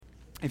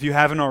If you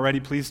haven't already,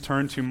 please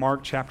turn to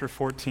Mark chapter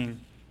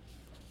 14.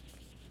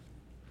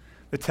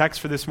 The text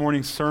for this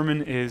morning's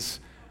sermon is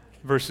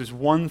verses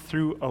 1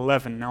 through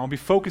 11. Now, I'll be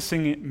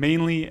focusing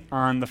mainly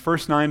on the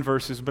first 9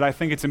 verses, but I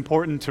think it's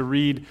important to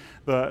read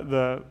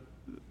the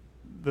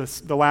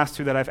last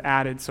 2 that I've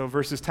added. So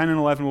verses 10 and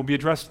 11 will be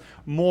addressed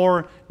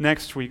more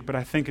next week, but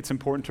I think it's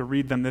important to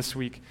read them this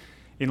week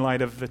in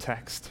light of the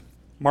text.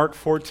 Mark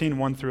 14,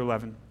 1 through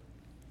 11.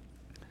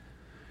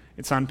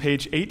 It's on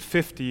page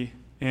 850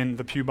 in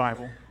the Pew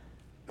Bible.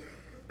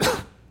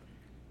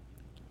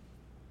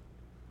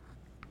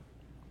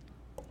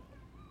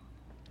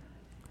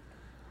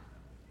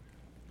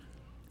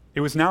 It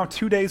was now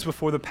 2 days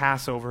before the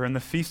Passover and the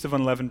Feast of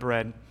Unleavened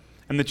Bread,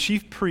 and the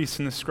chief priests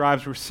and the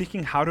scribes were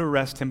seeking how to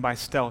arrest him by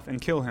stealth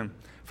and kill him.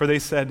 For they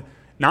said,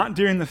 "Not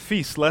during the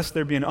feast, lest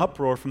there be an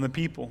uproar from the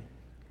people."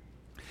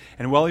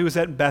 And while he was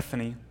at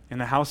Bethany, in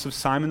the house of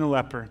Simon the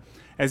leper,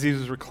 as he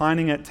was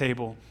reclining at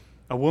table,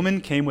 a woman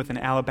came with an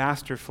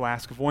alabaster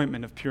flask of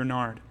ointment of pure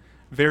nard,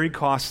 very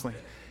costly,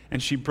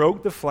 and she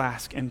broke the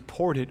flask and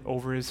poured it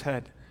over his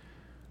head.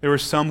 There were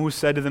some who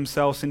said to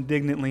themselves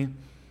indignantly,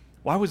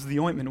 "Why was the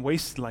ointment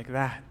wasted like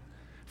that?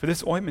 For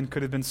this ointment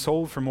could have been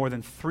sold for more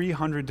than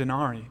 300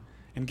 denarii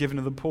and given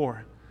to the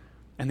poor."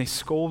 And they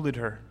scolded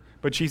her.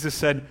 But Jesus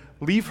said,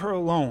 "Leave her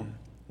alone.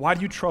 Why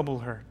do you trouble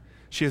her?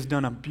 She has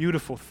done a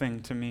beautiful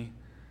thing to me.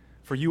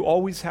 For you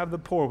always have the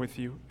poor with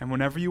you, and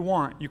whenever you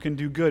want, you can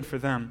do good for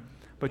them.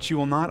 But you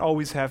will not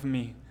always have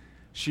me.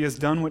 She has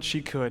done what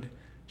she could.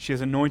 She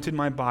has anointed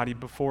my body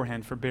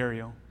beforehand for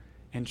burial.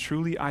 And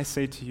truly I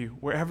say to you,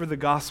 wherever the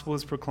gospel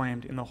is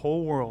proclaimed in the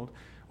whole world,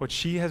 what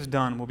she has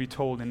done will be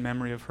told in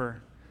memory of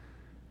her."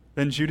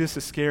 Then Judas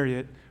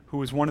Iscariot, who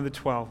was one of the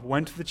 12,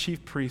 went to the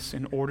chief priests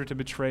in order to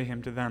betray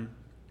him to them.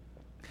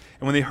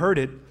 And when they heard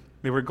it,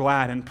 they were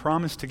glad and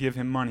promised to give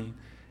him money.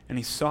 And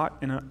he sought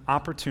an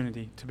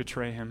opportunity to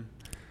betray him.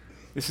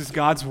 This is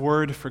God's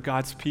word for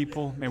God's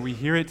people. May we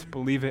hear it,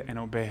 believe it, and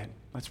obey it.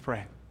 Let's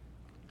pray.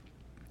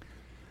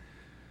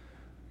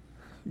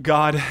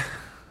 God,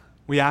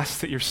 we ask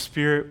that your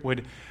Spirit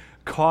would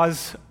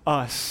cause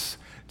us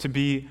to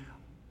be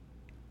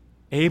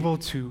able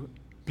to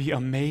be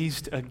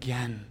amazed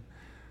again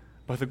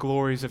by the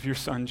glories of your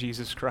Son,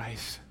 Jesus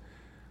Christ.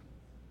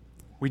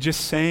 We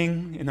just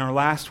sang in our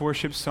last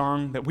worship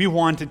song that we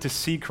wanted to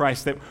see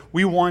Christ, that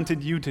we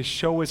wanted you to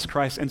show us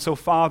Christ. And so,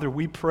 Father,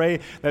 we pray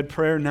that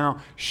prayer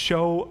now,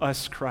 show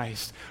us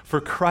Christ.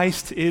 For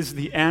Christ is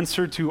the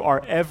answer to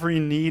our every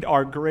need,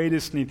 our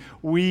greatest need.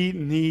 We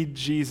need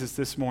Jesus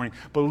this morning.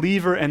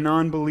 Believer and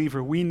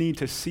non-believer, we need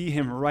to see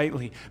him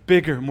rightly,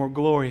 bigger, more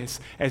glorious,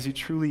 as he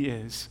truly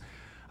is.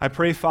 I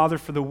pray, Father,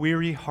 for the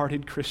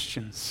weary-hearted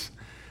Christians,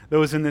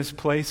 those in this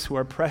place who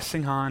are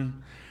pressing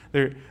on.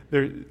 They're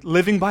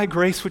living by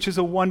grace, which is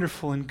a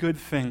wonderful and good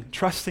thing,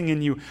 trusting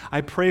in you.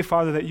 I pray,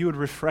 Father, that you would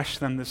refresh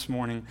them this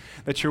morning,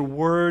 that your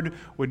word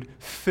would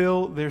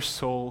fill their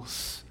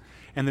souls,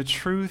 and the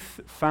truth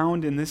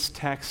found in this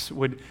text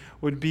would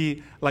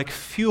be like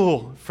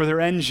fuel for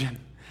their engine,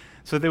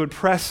 so that they would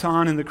press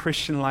on in the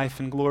Christian life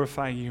and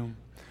glorify you.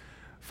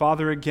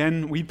 Father,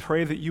 again, we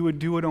pray that you would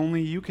do what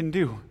only you can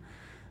do.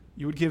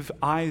 You would give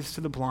eyes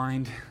to the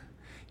blind.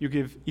 You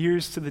give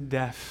ears to the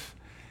deaf.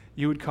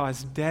 You would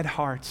cause dead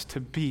hearts to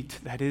beat.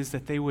 That is,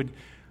 that they would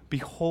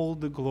behold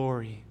the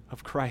glory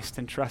of Christ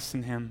and trust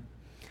in him.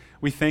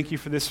 We thank you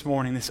for this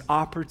morning, this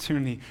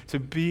opportunity to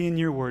be in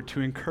your word,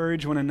 to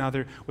encourage one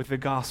another with the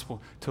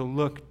gospel, to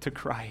look to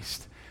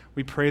Christ.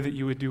 We pray that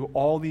you would do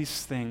all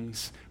these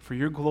things for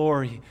your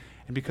glory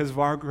and because of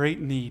our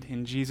great need.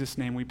 In Jesus'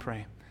 name we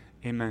pray.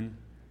 Amen.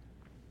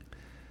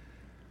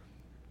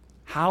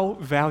 How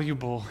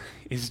valuable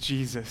is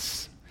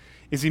Jesus?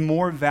 Is he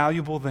more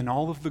valuable than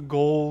all of the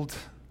gold,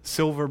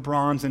 silver,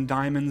 bronze, and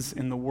diamonds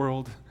in the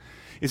world?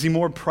 Is he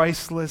more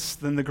priceless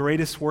than the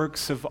greatest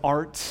works of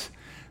art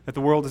that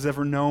the world has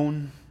ever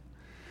known?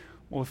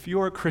 Well, if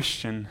you're a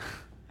Christian,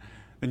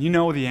 then you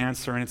know the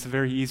answer, and it's a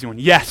very easy one.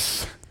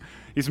 Yes,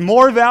 he's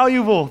more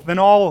valuable than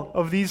all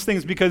of these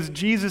things because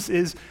Jesus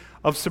is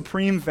of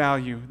supreme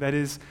value. That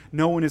is,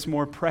 no one is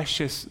more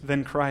precious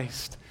than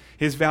Christ.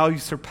 His value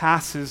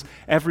surpasses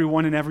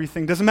everyone and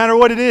everything. Doesn't matter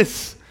what it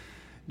is.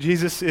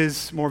 Jesus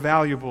is more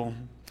valuable.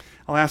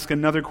 I'll ask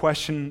another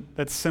question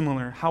that's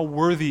similar. How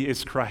worthy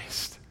is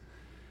Christ?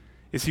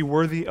 Is he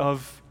worthy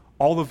of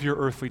all of your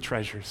earthly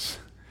treasures?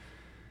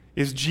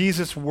 Is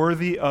Jesus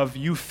worthy of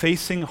you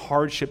facing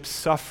hardship,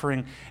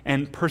 suffering,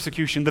 and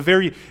persecution? The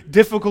very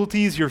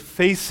difficulties you're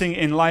facing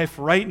in life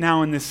right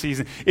now in this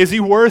season. Is he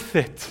worth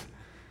it?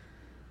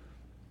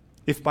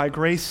 If by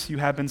grace you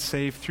have been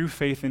saved through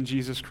faith in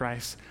Jesus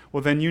Christ,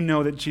 well then you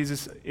know that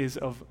Jesus is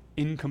of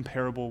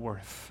incomparable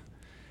worth.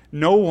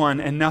 No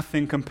one and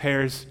nothing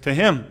compares to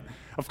him.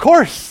 Of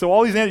course, so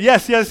all these answers,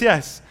 yes, yes,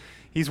 yes.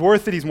 He's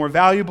worth it, he's more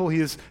valuable, he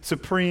is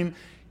supreme,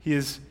 he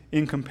is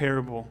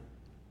incomparable.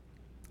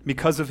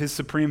 Because of his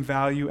supreme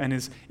value and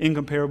his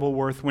incomparable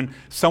worth, when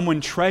someone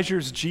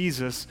treasures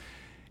Jesus,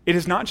 it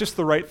is not just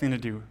the right thing to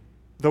do,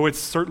 though it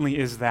certainly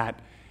is that.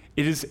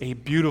 It is a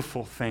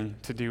beautiful thing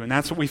to do, and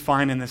that's what we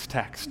find in this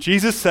text.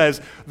 Jesus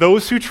says,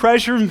 those who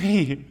treasure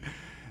me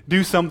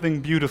do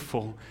something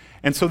beautiful.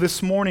 And so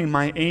this morning,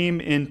 my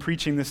aim in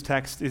preaching this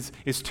text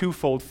is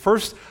twofold.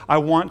 First, I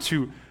want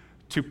to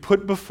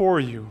put before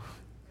you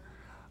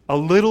a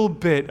little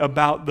bit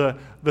about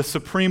the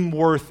supreme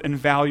worth and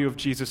value of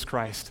Jesus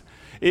Christ.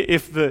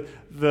 If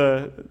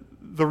the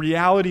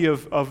reality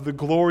of the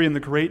glory and the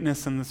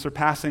greatness and the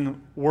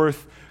surpassing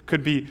worth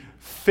could be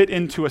fit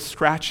into a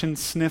scratch and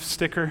sniff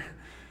sticker,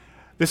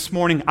 this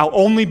morning I'll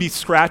only be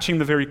scratching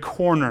the very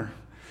corner.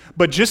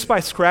 But just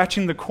by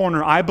scratching the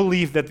corner, I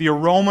believe that the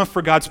aroma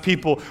for God's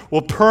people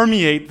will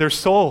permeate their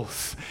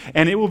souls.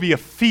 And it will be a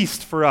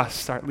feast for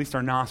us, or at least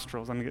our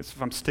nostrils. I mean,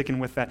 if I'm sticking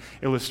with that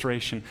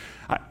illustration.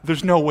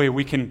 There's no way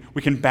we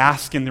can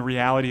bask in the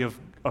reality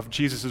of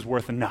Jesus'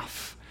 worth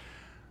enough.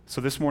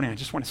 So this morning, I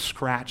just want to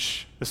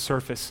scratch the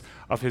surface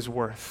of his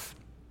worth.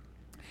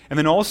 And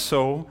then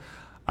also,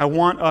 I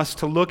want us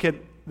to look at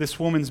this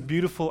woman's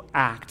beautiful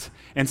act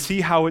and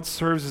see how it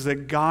serves as a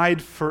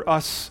guide for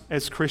us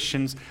as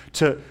Christians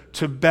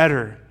to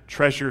better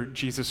treasure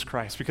Jesus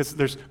Christ, because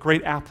there's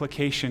great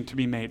application to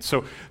be made.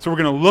 So we're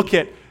going to look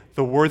at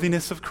the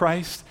worthiness of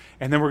Christ,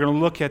 and then we're going to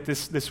look at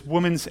this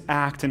woman's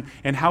act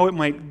and how it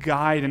might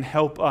guide and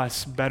help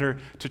us better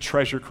to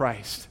treasure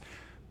Christ,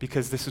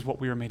 because this is what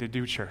we were made to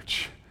do,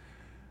 church.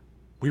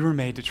 We were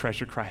made to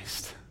treasure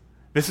Christ.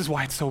 This is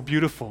why it's so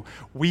beautiful.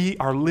 We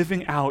are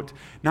living out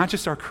not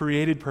just our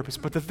created purpose,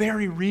 but the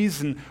very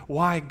reason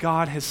why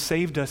God has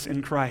saved us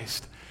in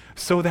Christ,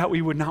 so that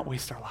we would not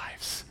waste our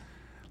lives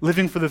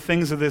living for the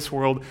things of this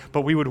world,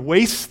 but we would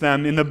waste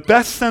them, in the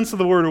best sense of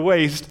the word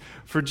waste,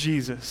 for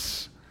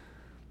Jesus,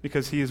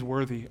 because he is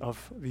worthy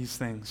of these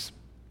things.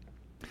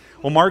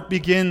 Well, Mark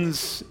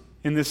begins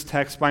in this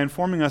text by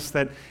informing us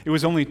that it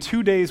was only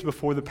 2 days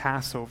before the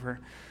Passover.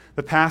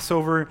 The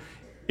Passover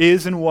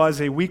is and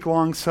was a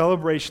week-long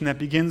celebration that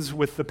begins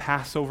with the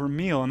Passover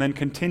meal and then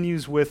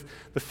continues with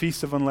the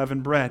Feast of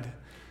Unleavened Bread.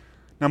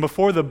 Now,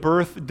 before the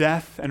birth,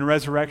 death, and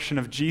resurrection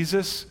of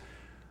Jesus,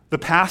 the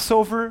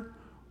Passover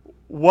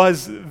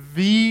was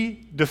the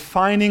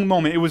defining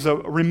moment. It was a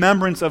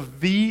remembrance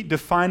of the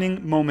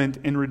defining moment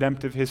in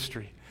redemptive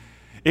history.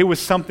 It was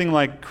something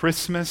like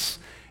Christmas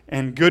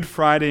and Good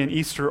Friday and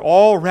Easter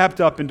all wrapped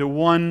up into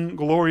one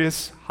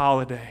glorious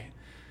holiday.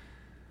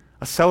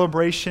 A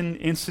celebration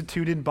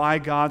instituted by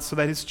God so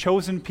that his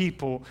chosen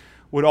people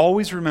would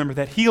always remember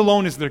that he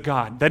alone is their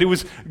God, that it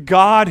was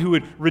God who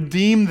had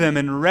redeemed them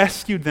and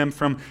rescued them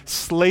from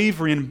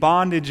slavery and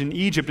bondage in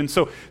Egypt. And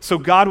so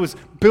God was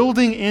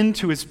building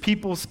into his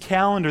people's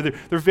calendar,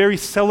 their very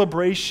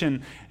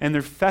celebration and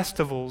their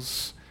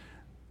festivals,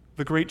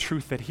 the great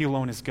truth that he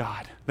alone is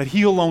God, that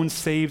he alone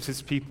saves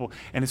his people,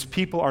 and his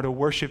people are to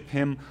worship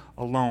him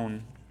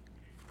alone.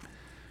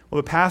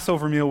 Well, the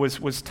Passover meal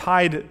was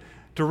tied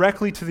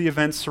directly to the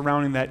events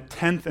surrounding that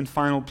 10th and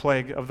final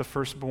plague of the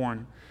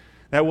firstborn.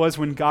 That was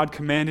when God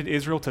commanded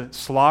Israel to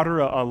slaughter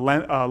a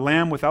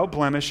lamb without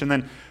blemish and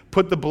then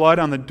put the blood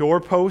on the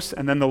doorpost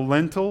and then the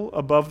lintel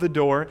above the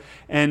door.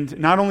 And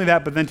not only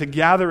that, but then to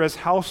gather as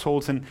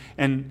households and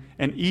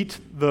eat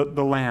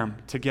the lamb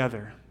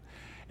together.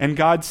 And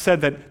God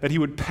said that he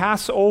would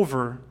pass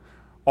over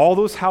all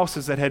those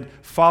houses that had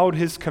followed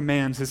his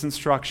commands, his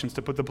instructions,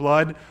 to put the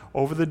blood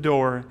over the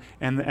door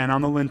and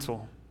on the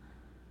lintel.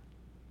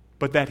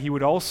 But that he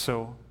would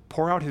also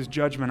pour out his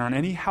judgment on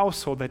any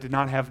household that did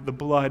not have the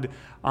blood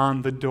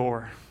on the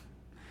door.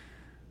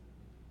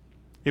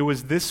 It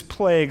was this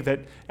plague that,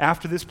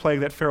 after this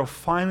plague, that Pharaoh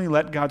finally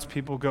let God's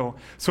people go.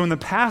 So in the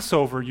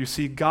Passover, you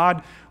see,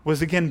 God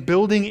was again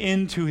building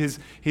into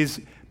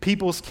his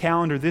people's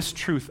calendar this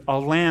truth. A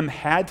lamb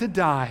had to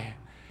die,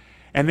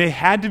 and they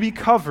had to be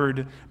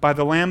covered by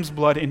the lamb's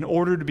blood in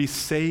order to be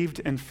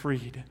saved and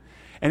freed.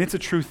 And it's a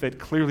truth that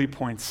clearly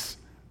points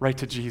right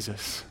to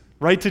Jesus.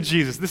 Right to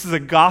Jesus. This is a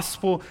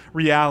gospel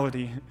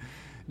reality.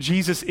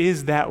 Jesus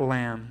is that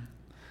lamb.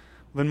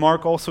 Then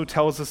Mark also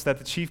tells us that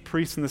the chief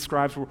priests and the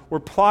scribes were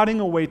plotting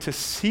a way to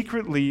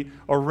secretly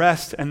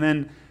arrest and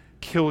then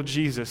kill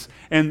Jesus.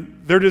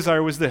 And their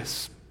desire was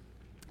this.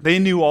 They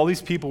knew all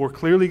these people were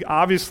clearly,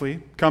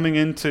 obviously, coming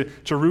into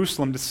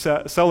Jerusalem to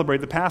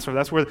celebrate the Passover.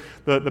 That's where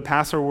the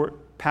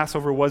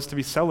Passover was to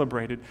be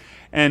celebrated.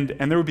 And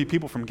there would be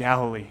people from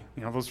Galilee,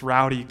 those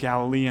rowdy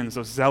Galileans,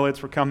 those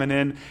zealots were coming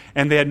in,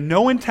 and they had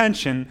no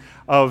intention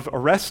of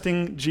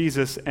arresting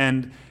Jesus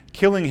and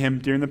killing him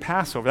during the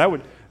Passover.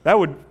 That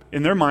would,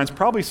 in their minds,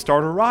 probably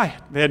start a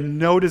riot. They had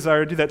no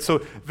desire to do that. So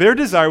their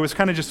desire was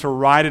kind of just to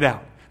ride it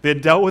out. They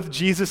had dealt with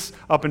Jesus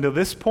up until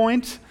this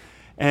point,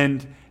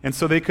 and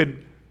so they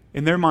could,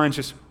 in their minds,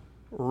 just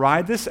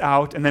ride this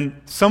out, and then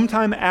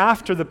sometime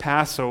after the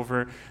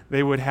Passover,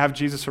 they would have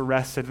Jesus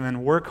arrested and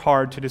then work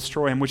hard to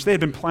destroy him, which they had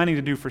been planning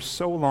to do for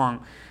so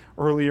long.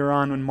 Earlier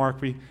on in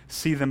Mark, we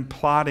see them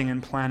plotting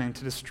and planning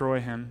to destroy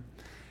him.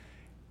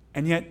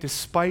 And yet,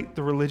 despite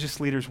the religious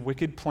leaders'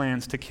 wicked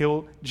plans to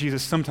kill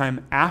Jesus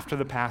sometime after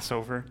the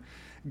Passover,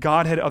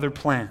 God had other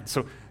plans.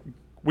 So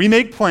we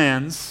make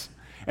plans,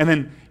 and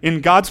then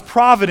in God's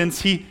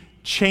providence, he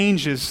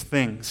changes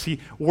things. He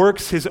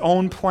works his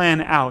own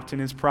plan out in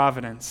his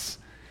providence.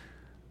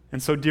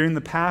 And so during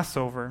the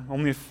Passover,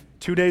 only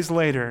 2 days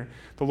later,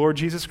 the Lord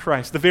Jesus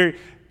Christ, the very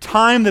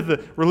time that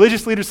the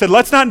religious leaders said,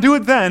 let's not do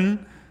it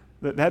then,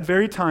 that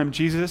very time,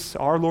 Jesus,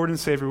 our Lord and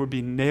Savior, would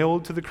be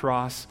nailed to the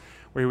cross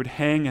where he would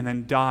hang and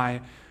then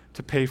die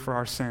to pay for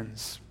our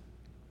sins.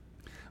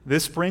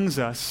 This brings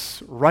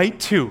us right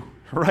to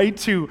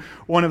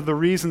one of the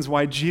reasons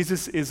why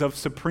Jesus is of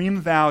supreme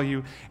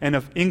value and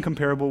of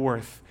incomparable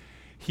worth.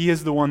 He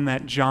is the one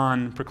that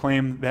John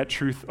proclaimed that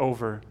truth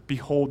over.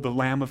 Behold, the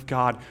Lamb of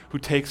God who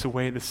takes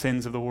away the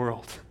sins of the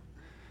world.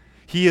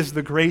 He is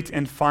the great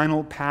and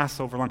final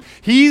Passover lamb.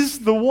 He's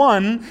the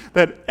one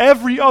that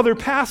every other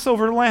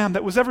Passover lamb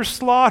that was ever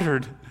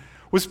slaughtered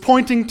was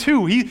pointing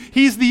to.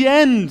 He's the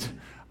end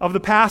of the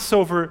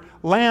Passover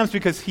lambs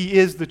because he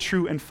is the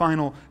true and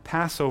final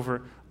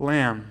Passover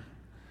lamb.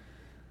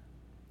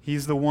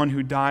 He's the one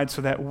who died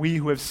so that we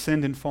who have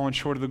sinned and fallen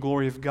short of the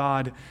glory of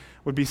God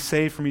would be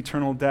saved from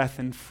eternal death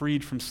and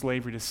freed from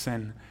slavery to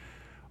sin.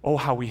 Oh,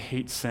 how we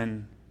hate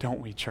sin, don't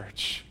we,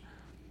 church?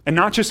 And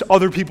not just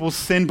other people's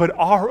sin, but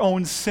our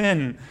own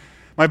sin.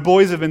 My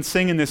boys have been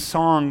singing this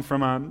song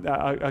from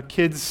a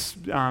kid's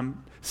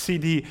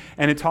CD,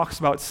 and it talks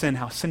about sin,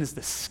 how sin is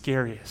the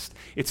scariest.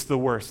 It's the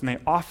worst. And they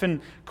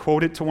often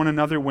quote it to one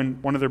another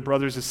when one of their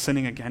brothers is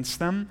sinning against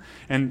them,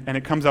 and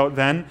it comes out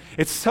then.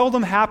 It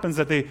seldom happens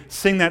that they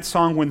sing that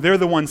song when they're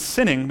the ones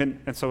sinning,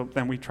 and so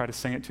then we try to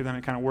sing it to them.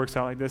 It kind of works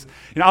out like this.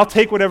 I'll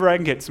take whatever I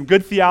can get. Some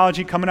good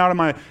theology coming out of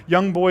my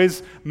young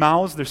boys'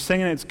 mouths. They're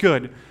singing it. It's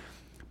good.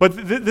 But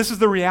this is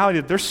the reality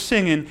that they're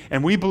singing,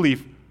 and we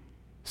believe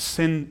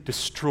sin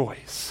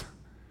destroys.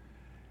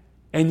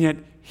 And yet,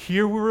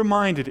 here we're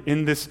reminded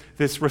in this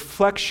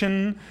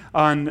reflection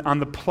on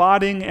the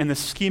plotting and the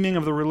scheming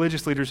of the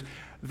religious leaders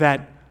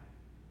that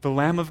the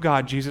Lamb of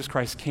God, Jesus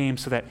Christ, came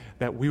so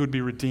that we would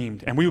be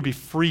redeemed and we would be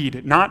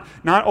freed, not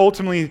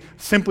ultimately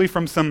simply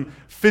from some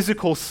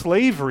physical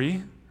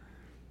slavery,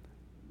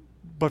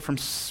 but from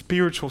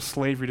spiritual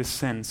slavery to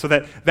sin, so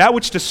that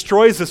which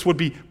destroys us would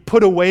be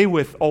put away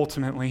with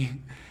ultimately,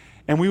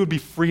 and we would be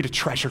free to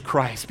treasure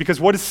Christ.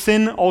 Because what does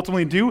sin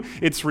ultimately do?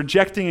 It's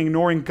rejecting,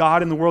 ignoring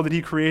God and the world that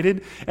he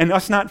created, and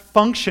us not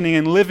functioning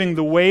and living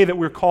the way that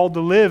we're called to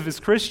live as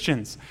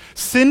Christians.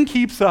 Sin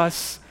keeps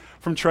us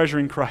from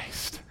treasuring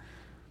Christ.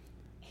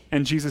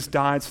 And Jesus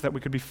died so that we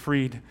could be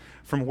freed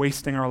from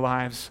wasting our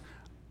lives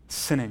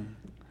sinning.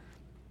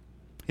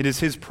 It is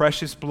his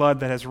precious blood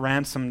that has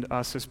ransomed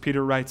us, as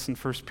Peter writes in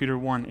 1 Peter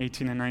 1,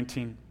 18 and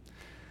 19.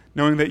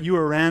 Knowing that you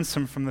are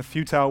ransomed from the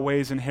futile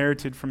ways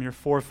inherited from your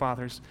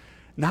forefathers,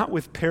 not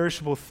with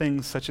perishable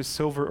things such as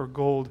silver or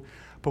gold,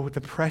 but with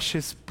the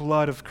precious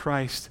blood of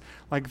Christ,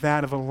 like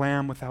that of a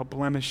lamb without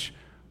blemish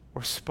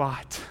or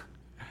spot.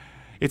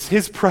 It's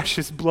his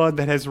precious blood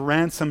that has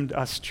ransomed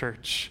us,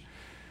 church.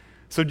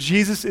 So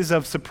Jesus is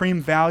of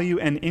supreme value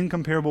and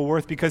incomparable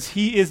worth because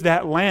he is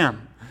that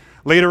lamb.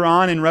 Later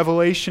on in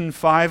Revelation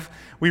 5,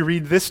 we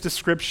read this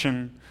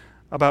description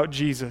about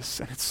Jesus,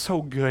 and it's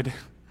so good.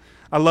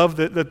 I love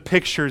the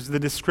pictures, the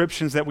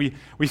descriptions that we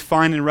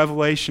find in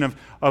Revelation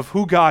of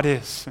who God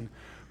is and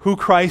who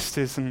Christ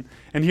is, and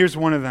here's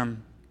one of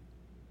them.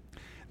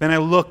 Then I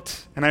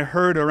looked, and I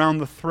heard around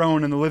the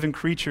throne and the living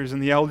creatures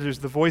and the elders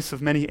the voice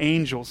of many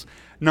angels,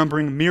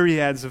 numbering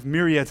myriads of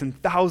myriads and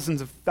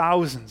thousands of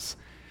thousands,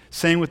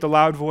 saying with a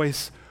loud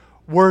voice,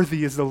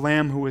 "Worthy is the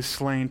Lamb who was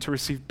slain to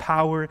receive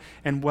power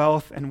and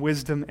wealth and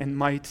wisdom and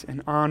might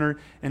and honor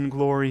and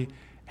glory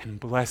and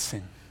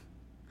blessing."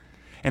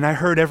 And I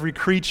heard every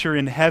creature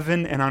in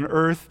heaven and on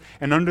earth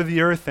and under the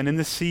earth and in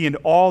the sea and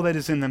all that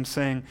is in them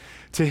saying,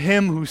 "To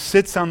him who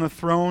sits on the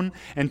throne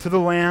and to the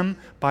Lamb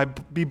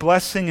be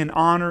blessing and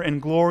honor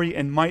and glory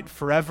and might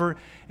forever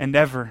and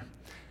ever."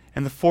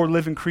 And the four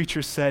living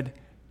creatures said,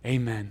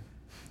 "Amen."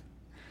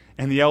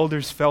 And the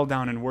elders fell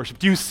down and worshiped.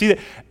 Do you see that?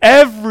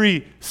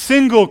 Every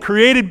single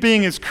created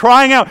being is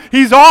crying out,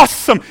 "He's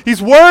awesome.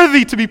 He's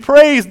worthy to be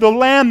praised, the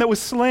Lamb that was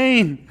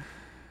slain."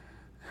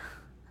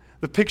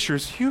 The picture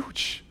is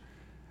huge.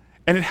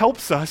 And it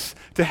helps us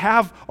to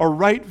have a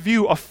right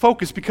view, a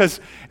focus, because,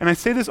 and I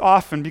say this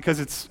often because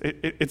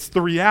it's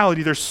the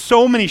reality, there's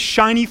so many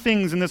shiny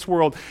things in this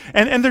world,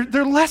 and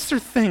they're lesser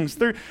things.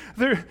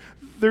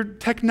 They're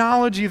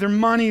technology, their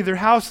money, their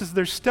houses,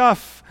 their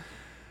stuff,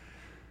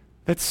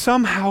 that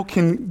somehow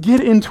can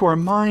get into our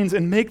minds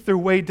and make their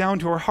way down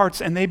to our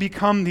hearts, and they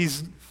become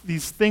these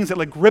things that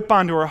like grip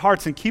onto our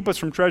hearts and keep us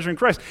from treasuring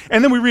Christ.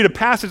 And then we read a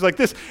passage like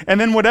this, and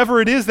then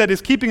whatever it is that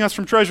is keeping us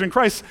from treasuring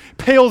Christ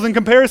pales in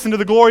comparison to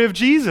the glory of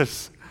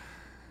Jesus.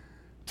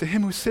 To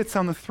him who sits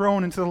on the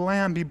throne and to the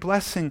Lamb be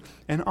blessing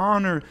and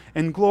honor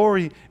and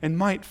glory and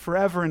might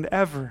forever and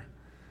ever.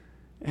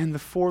 And the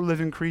four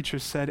living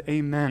creatures said,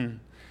 "Amen."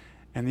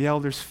 And the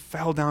elders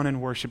fell down and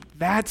worshiped.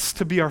 That's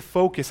to be our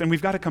focus, and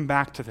we've got to come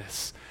back to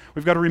this.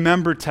 We've got to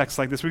remember texts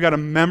like this. We've got to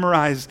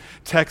memorize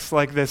texts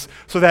like this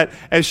so that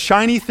as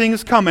shiny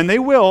things come, and they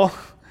will,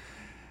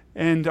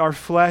 and our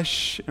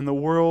flesh and the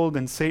world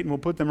and Satan will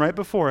put them right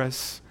before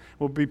us,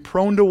 we'll be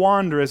prone to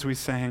wander, as we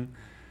sang,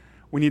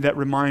 we need that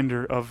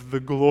reminder of the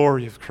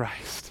glory of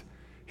Christ,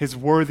 his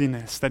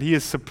worthiness, that he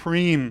is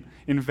supreme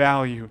in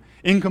value,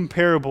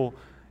 incomparable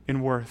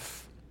in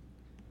worth.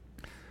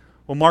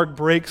 Well, Mark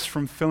breaks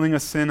from filling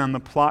us in on the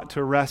plot to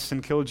arrest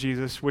and kill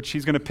Jesus, which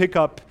he's going to pick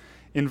up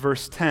in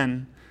verse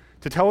 10,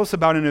 to tell us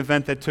about an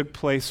event that took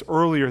place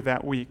earlier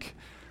that week.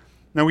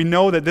 Now, we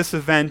know that this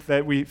event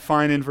that we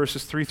find in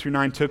verses 3 through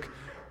 9 took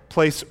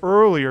place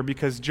earlier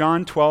because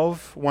John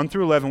 12, 1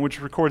 through 11,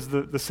 which records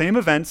the same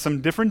event,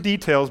 some different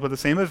details, but the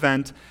same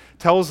event,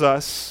 tells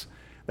us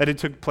that it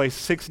took place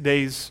 6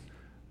 days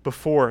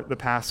before the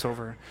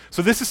Passover.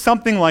 So this is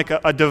something like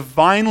a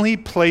divinely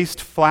placed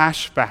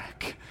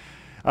flashback.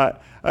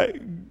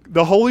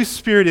 The Holy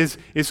Spirit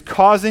is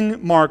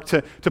causing Mark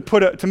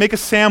to make a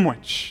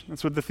sandwich.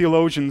 That's what the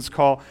theologians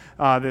call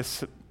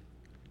this.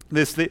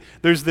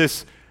 There's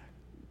this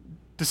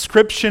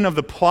description of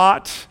the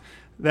plot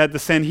that the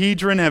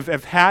Sanhedrin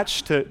have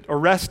hatched to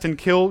arrest and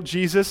kill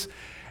Jesus.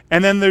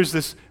 And then there's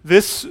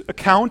this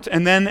account,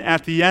 and then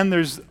at the end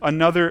there's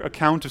another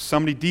account of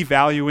somebody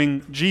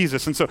devaluing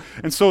Jesus.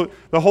 And so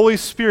the Holy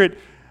Spirit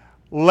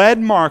led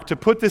Mark to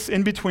put this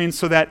in between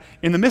so that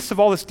in the midst of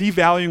all this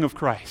devaluing of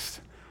Christ,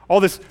 all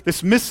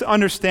this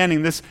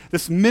misunderstanding,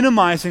 this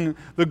minimizing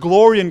the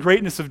glory and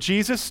greatness of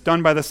Jesus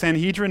done by the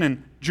Sanhedrin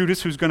and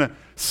Judas, who's going to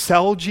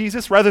sell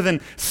Jesus. Rather than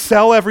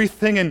sell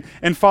everything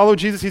and follow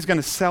Jesus, he's going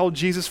to sell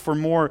Jesus for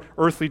more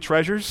earthly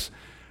treasures.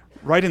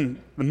 Right in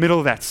the middle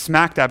of that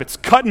smack dab, it's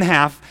cut in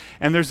half,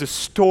 and there's a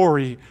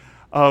story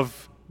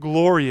of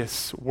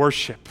glorious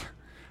worship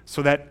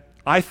so that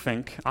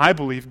I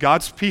believe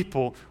God's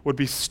people would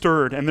be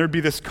stirred, and there'd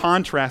be this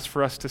contrast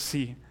for us to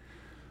see.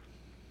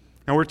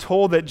 And we're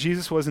told that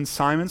Jesus was in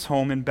Simon's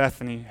home in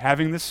Bethany,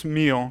 having this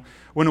meal,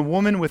 when a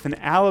woman with an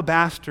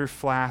alabaster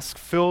flask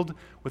filled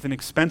with an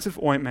expensive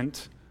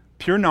ointment,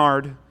 pure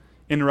nard,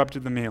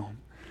 interrupted the meal.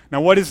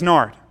 Now, what is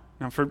nard?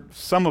 Now, for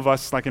some of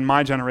us, like in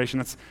my generation,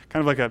 that's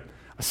kind of like a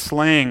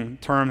slang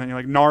term, that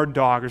like nard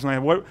dog or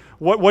something.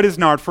 What is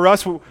nard? For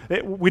us,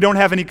 we don't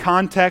have any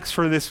context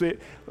for this.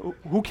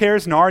 Who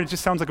cares, nard? It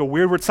just sounds like a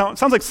weird word. It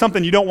sounds like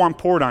something you don't want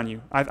poured on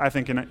you, I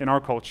think, in our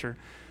culture.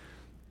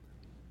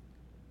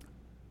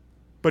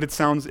 But it's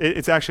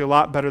actually a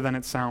lot better than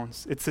it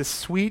sounds. It's a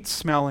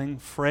sweet-smelling,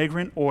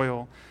 fragrant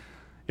oil.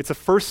 It's a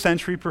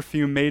first-century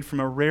perfume made from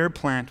a rare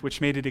plant,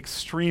 which made it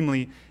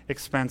extremely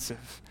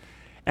expensive.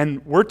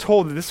 And we're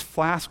told that this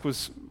flask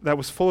that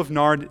was full of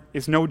nard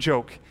is no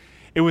joke.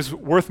 It was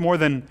worth more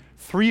than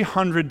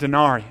 300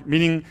 denarii,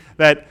 meaning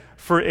that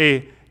for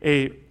an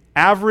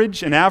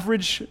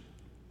average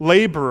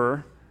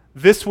laborer,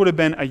 this would have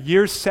been a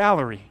year's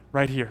salary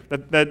right here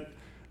that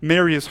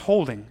Mary is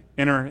holding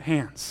in her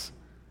hands.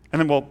 And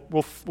then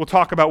we'll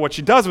talk about what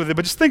she does with it,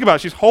 but just think about it.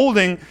 She's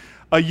holding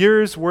a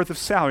year's worth of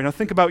salary. Now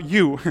think about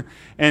you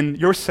and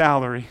your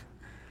salary.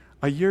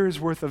 A year's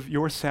worth of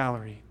your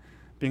salary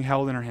being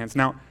held in her hands.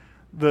 Now,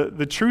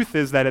 the truth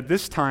is that at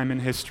this time in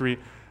history,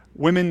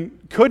 women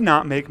could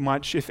not make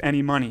much, if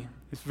any, money.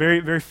 Very,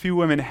 very few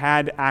women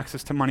had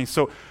access to money.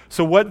 So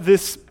what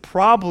this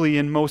probably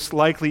and most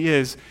likely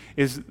is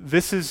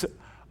this is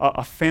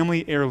a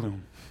family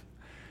heirloom.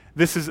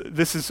 This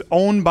is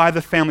owned by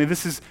the family.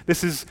 This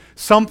is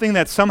something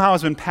that somehow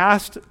has been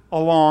passed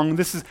along.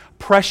 This is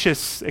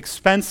precious,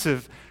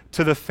 expensive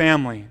to the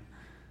family.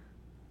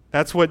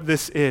 That's what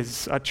this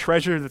is, a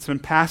treasure that's been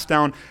passed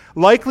down,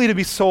 likely to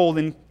be sold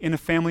in a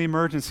family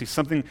emergency.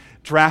 Something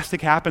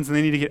drastic happens and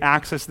they need to get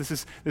access.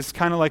 This is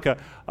kind of like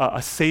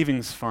a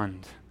savings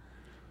fund.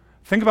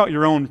 Think about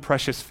your own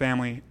precious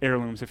family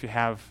heirlooms if you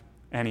have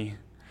any.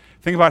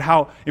 Think about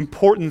how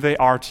important they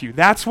are to you.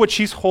 That's what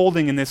she's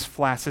holding in this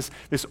flask,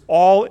 this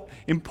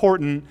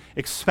all-important,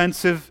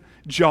 expensive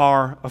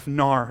jar of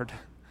nard.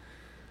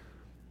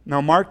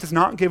 Now, Mark does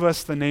not give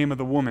us the name of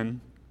the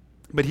woman,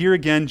 but here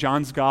again,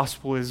 John's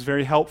gospel is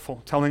very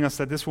helpful, telling us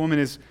that this woman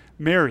is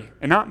Mary,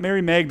 and not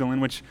Mary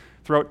Magdalene, which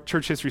throughout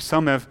church history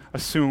some have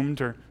assumed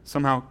or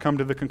somehow come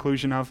to the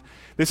conclusion of.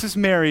 This is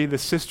Mary, the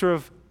sister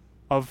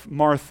of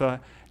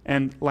Martha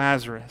and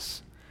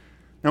Lazarus.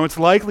 Now, it's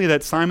likely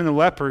that Simon the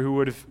leper, who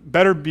would have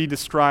better be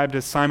described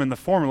as Simon the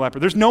former leper,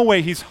 there's no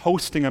way he's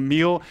hosting a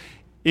meal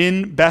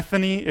in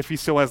Bethany if he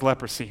still has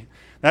leprosy.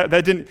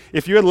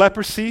 If you had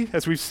leprosy,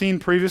 as we've seen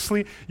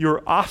previously, you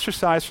were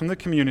ostracized from the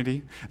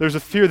community. There's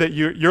a fear that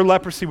your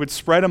leprosy would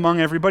spread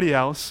among everybody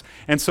else,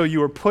 and so you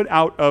were put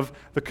out of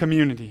the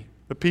community,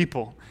 the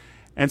people.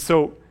 And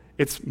so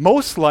it's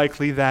most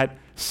likely that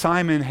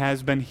Simon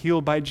has been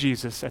healed by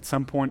Jesus at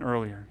some point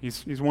earlier.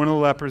 He's one of the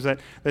lepers that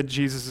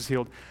Jesus has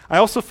healed. I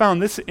also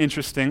found this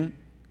interesting.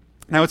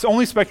 Now, it's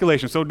only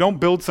speculation, so don't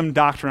build some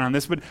doctrine on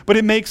this, but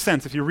it makes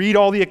sense. If you read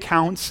all the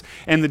accounts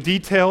and the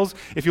details,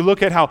 if you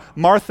look at how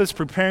Martha's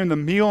preparing the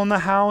meal in the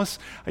house,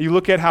 you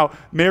look at how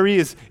Mary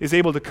is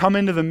able to come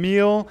into the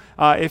meal,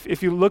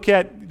 if you look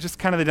at just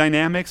kind of the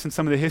dynamics and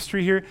some of the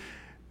history here,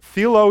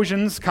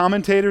 theologians,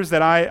 commentators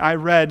that I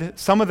read,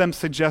 some of them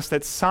suggest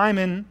that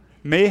Simon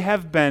may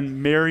have been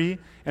Mary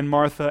and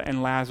Martha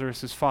and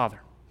Lazarus'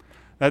 father.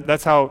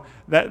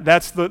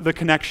 That's the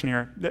connection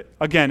here.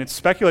 Again, it's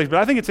speculation, but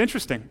I think it's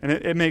interesting, and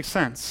it makes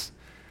sense.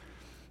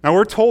 Now,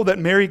 we're told that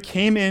Mary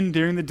came in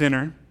during the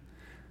dinner.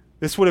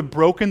 This would have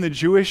broken the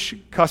Jewish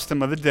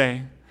custom of the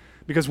day,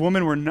 because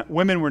women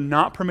were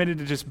not permitted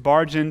to just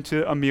barge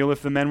into a meal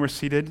if the men were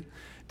seated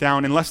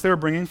down, unless they were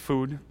bringing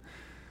food.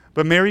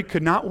 But Mary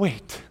could not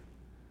wait.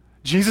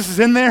 Jesus is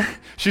in there.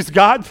 She's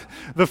got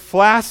the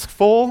flask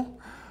full,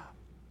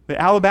 the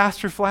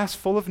alabaster flask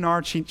full of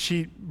nard.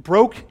 She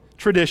broke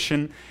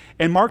tradition,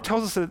 and Mark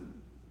tells us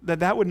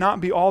that would not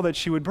be all that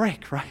she would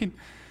break, right?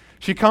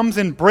 She comes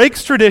and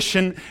breaks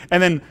tradition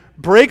and then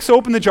breaks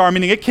open the jar,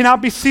 meaning it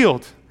cannot be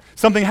sealed.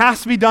 Something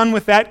has to be done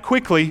with that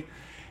quickly,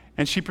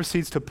 and she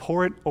proceeds to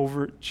pour it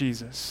over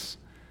Jesus.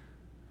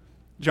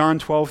 John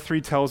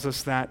 12:3 tells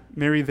us that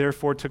Mary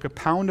therefore took a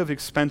pound of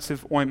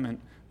expensive ointment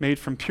made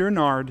from pure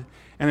nard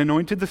and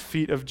anointed the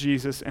feet of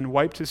Jesus and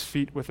wiped his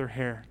feet with her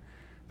hair.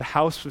 The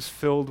house was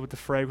filled with the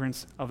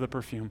fragrance of the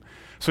perfume.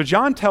 So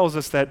John tells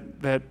us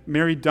that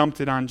Mary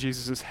dumped it on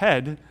Jesus'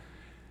 head,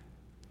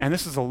 and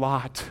this is a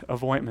lot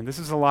of ointment. This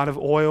is a lot of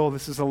oil.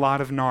 This is a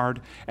lot of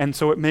nard. And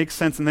so it makes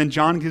sense. And then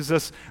John gives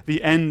us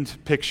the end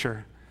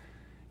picture.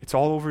 It's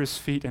all over his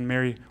feet, and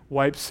Mary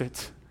wipes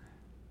it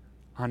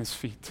on his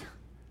feet.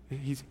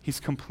 He's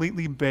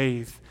completely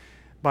bathed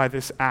by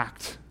this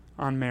act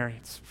on Mary.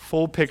 It's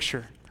full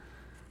picture.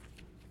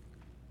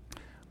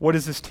 What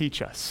does this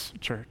teach us,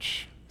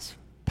 church?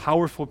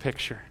 Powerful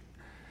picture.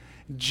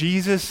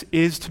 Jesus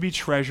is to be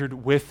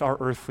treasured with our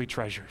earthly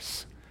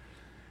treasures.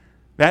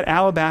 That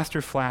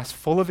alabaster flask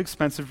full of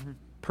expensive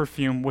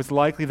perfume was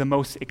likely the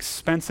most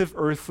expensive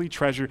earthly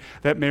treasure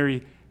that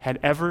Mary had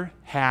ever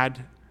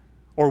had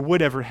or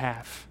would ever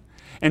have.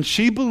 And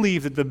she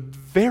believed that the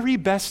very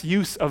best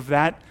use of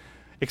that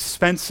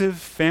expensive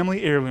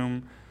family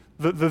heirloom,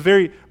 the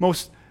very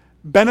most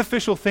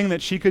beneficial thing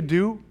that she could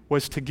do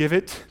was to give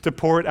it, to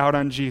pour it out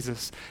on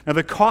Jesus. Now,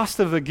 the cost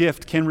of the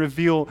gift can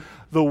reveal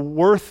the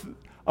worth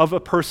of a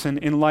person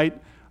in light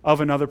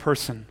of another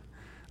person.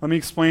 Let me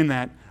explain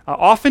that.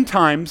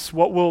 Oftentimes,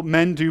 what will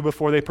men do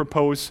before they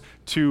propose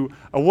to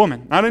a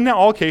woman? Not in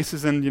all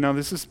cases, and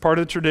this is part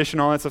of the tradition,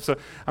 all that stuff, so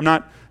I'm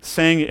not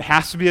saying it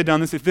has to be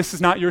done this. If this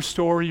is not your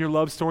story, your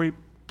love story,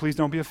 please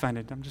don't be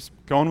offended. I'm just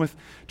going with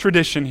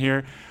tradition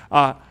here.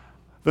 The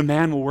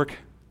man will work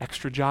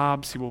extra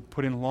jobs. He will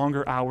put in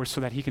longer hours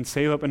so that he can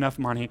save up enough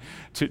money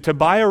to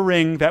buy a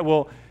ring that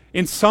will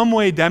in some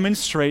way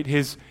demonstrate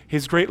his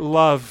great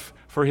love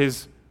for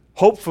his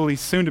hopefully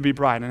soon-to-be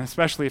bride. And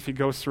especially if he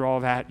goes through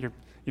all that, you're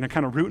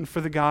kind of rooting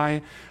for the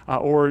guy,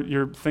 or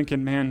you're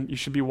thinking, man, you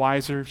should be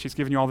wiser. She's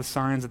giving you all the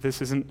signs that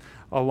this isn't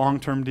a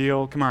long-term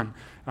deal. Come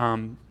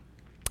on.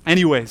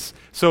 Anyways,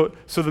 so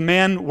the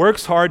man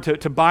works hard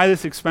to buy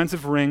this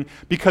expensive ring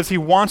because he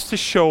wants to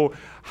show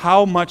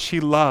how much he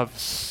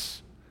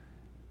loves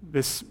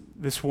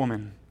this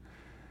woman.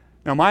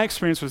 Now, my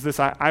experience was this.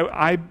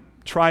 I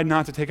tried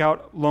not to take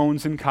out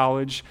loans in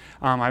college.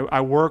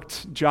 I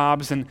worked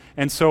jobs,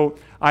 and so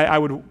I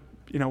would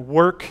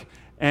work,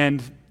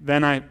 and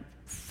then I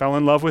fell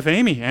in love with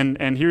Amy.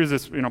 And here's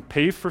this,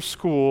 pay for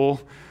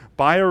school,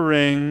 buy a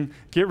ring,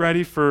 get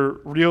ready for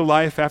real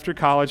life after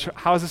college.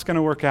 How is this going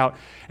to work out?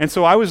 And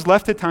so I was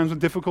left at times with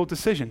difficult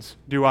decisions.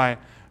 Do I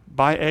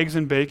buy eggs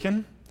and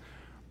bacon,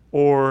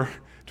 or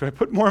do I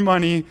put more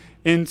money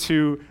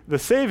into the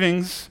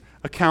savings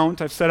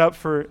account I've set up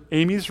for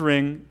Amy's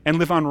ring and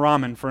live on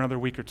ramen for another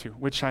week or two,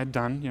 which I had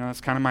done.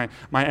 That's kind of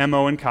my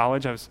MO in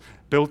college. I was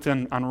built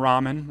on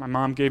ramen. My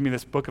mom gave me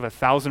this book of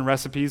 1,000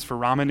 recipes for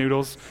ramen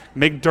noodles.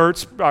 Make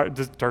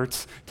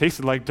desserts,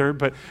 tasted like dirt,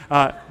 but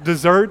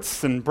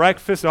desserts and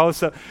breakfast, all this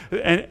stuff.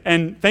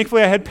 And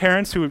thankfully I had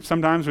parents who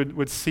sometimes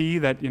would see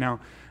that,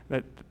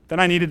 that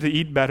I needed to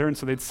eat better, and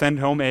so they'd send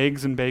home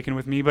eggs and bacon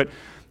with me.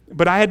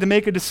 But I had to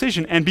make a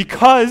decision. And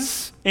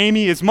because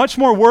Amy is much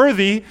more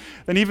worthy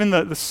than even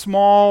the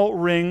small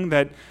ring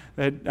that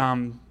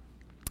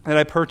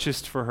I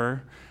purchased for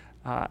her,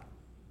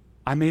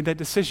 I made that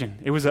decision.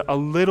 It was a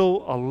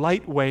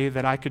light way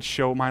that I could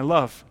show my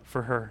love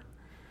for her.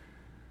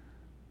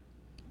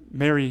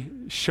 Mary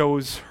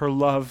shows her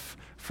love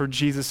for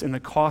Jesus in the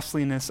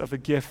costliness of the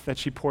gift that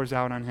she pours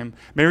out on him.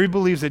 Mary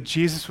believes that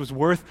Jesus was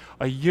worth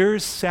a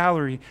year's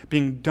salary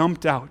being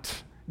dumped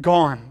out,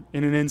 gone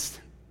in an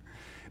instant.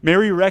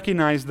 Mary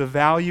recognized the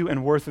value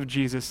and worth of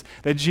Jesus,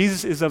 that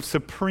Jesus is of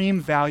supreme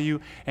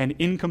value and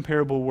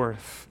incomparable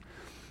worth.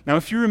 Now,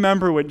 if you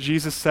remember what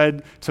Jesus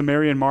said to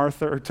Mary and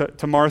Martha, or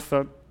to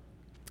Martha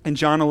in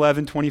John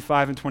 11,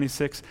 25 and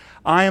 26,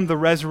 I am the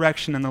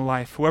resurrection and the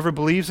life. Whoever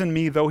believes in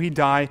me, though he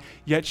die,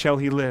 yet shall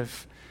he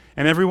live.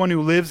 And everyone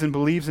who lives and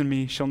believes in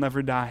me shall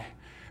never die.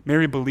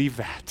 Mary believed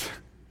that.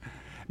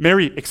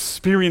 Mary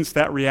experienced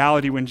that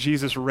reality when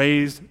Jesus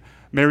raised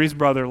Mary's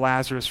brother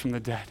Lazarus from the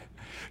dead.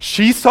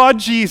 She saw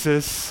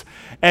Jesus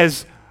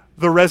as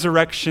the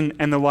resurrection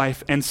and the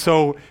life, and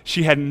so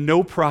she had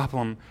no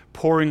problem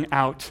pouring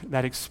out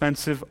that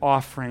expensive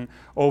offering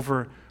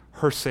over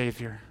her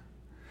Savior.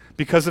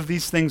 Because of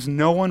these things,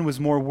 no one was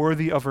more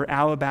worthy of her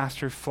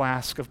alabaster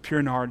flask of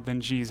pure nard than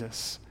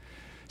Jesus.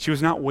 She was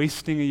not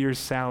wasting a year's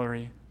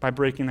salary by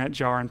breaking that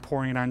jar and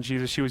pouring it on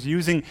Jesus. She was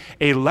using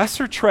a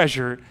lesser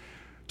treasure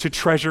to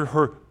treasure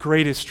her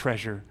greatest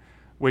treasure,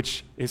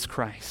 which is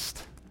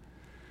Christ.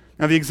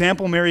 Now, the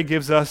example Mary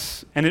gives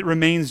us, and it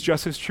remains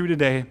just as true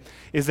today,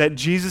 is that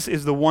Jesus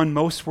is the one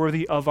most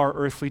worthy of our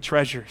earthly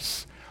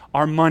treasures.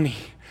 Our money,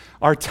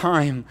 our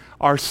time,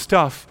 our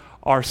stuff,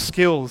 our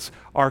skills,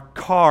 our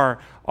car,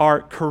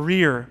 our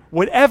career,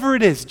 whatever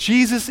it is,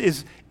 Jesus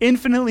is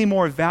infinitely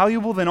more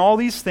valuable than all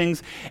these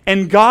things,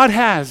 and God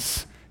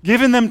has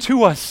given them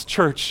to us,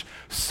 church,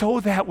 so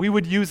that we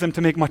would use them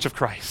to make much of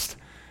Christ.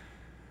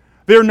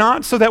 They're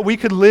not so that we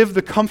could live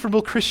the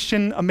comfortable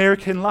Christian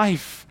American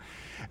life.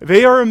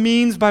 They are a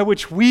means by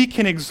which we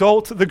can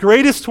exalt the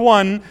greatest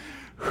one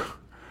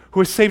who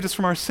has saved us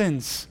from our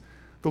sins,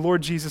 the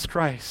Lord Jesus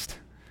Christ.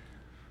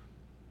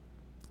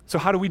 So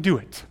how do we do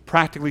it,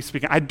 practically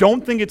speaking? I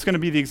don't think it's going to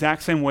be the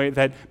exact same way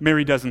that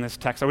Mary does in this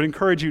text. I would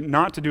encourage you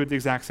not to do it the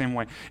exact same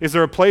way. Is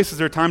there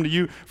a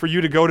time for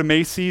you to go to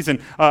Macy's and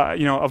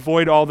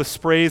avoid all the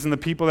sprays and the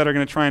people that are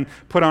going to try and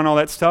put on all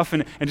that stuff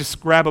and just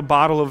grab a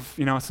bottle of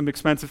some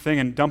expensive thing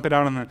and dump it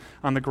out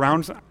on the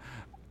ground?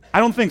 I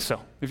don't think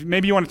so.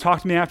 Maybe you want to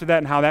talk to me after that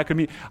and how that could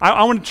be.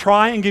 I want to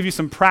try and give you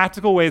some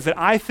practical ways that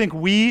I think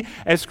we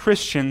as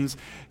Christians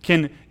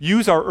can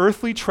use our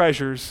earthly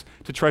treasures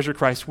to treasure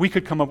Christ. We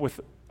could come up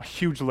with a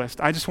huge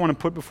list. I just want to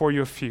put before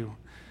you a few.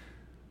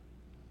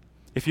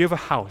 If you have a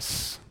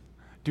house,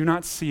 do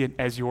not see it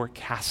as your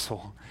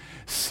castle.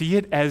 See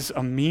it as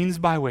a means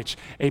by which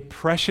a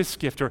precious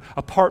gift or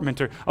apartment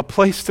or a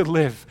place to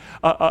live,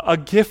 a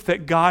gift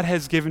that God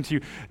has given to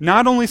you,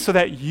 not only so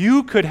that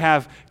you could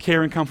have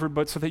care and comfort,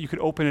 but so that you could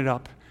open it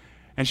up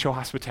and show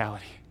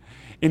hospitality.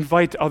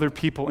 Invite other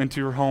people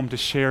into your home to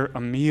share a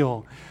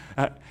meal.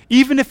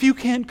 Even if you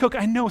can't cook,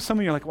 I know some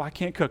of you are like, well, I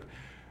can't cook.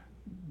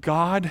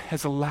 God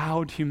has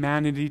allowed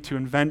humanity to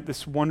invent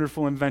this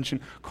wonderful invention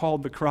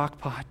called the crock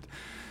pot.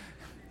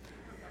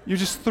 You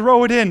just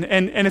throw it in,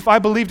 and if I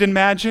believed in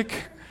magic,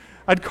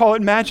 I'd call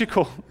it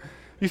magical.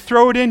 You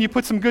throw it in, you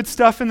put some good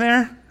stuff in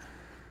there.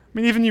 I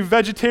mean, even you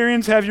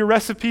vegetarians have your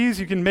recipes.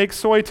 You can make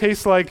soy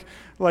taste like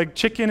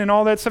chicken and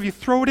all that stuff. You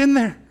throw it in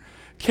there.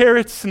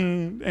 Carrots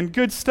and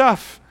good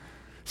stuff.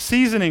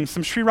 Seasoning,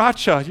 some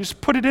sriracha. You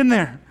just put it in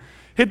there.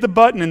 Hit the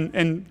button,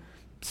 and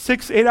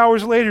 6-8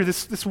 hours later,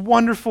 this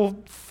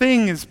wonderful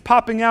thing is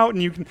popping out,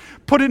 and you can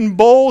put it in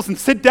bowls and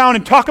sit down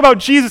and talk about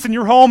Jesus in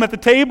your home at the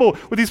table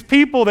with these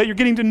people that you're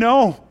getting to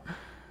know.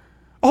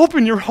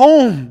 Open your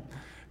home.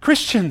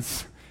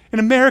 Christians, in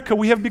America,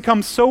 we have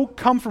become so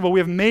comfortable. We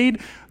have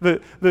made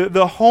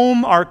the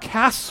home our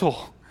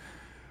castle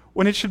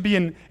when it should be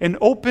an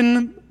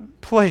open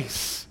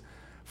place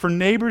for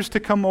neighbors to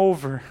come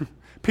over.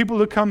 People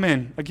to come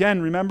in.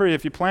 Again, remember,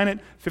 if you plan it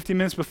 15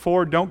 minutes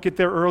before, don't get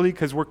there early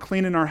because we're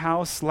cleaning our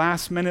house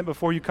last minute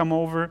before you come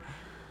over.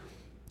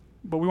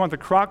 But we want the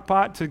crock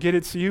pot to get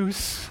its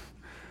use.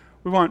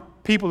 We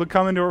want people to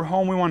come into our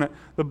home. We want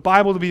the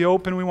Bible to be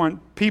open. We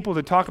want people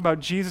to talk about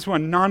Jesus. We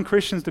want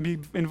non-Christians to be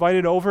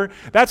invited over.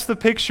 That's the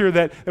picture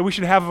that we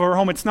should have of our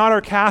home. It's not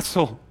our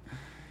castle.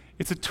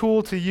 It's a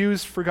tool to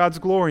use for God's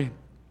glory.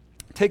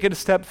 Take it a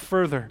step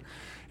further.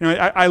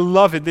 I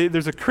love it.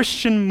 There's a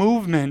Christian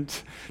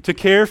movement to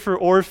care for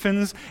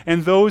orphans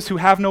and those who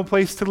have no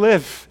place to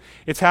live.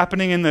 It's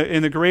happening in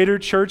the greater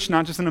church,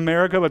 not just in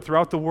America, but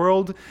throughout the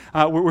world.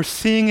 We're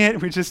seeing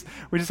it. We just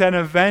had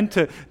an event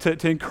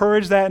to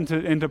encourage that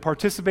and to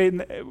participate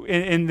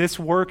in this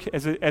work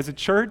as a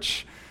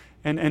church,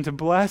 and to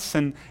bless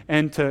and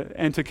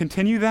to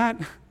continue that.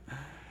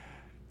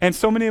 And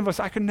so many of us,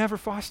 I could never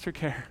foster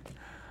care.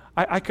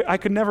 I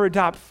could never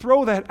adopt.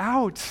 Throw that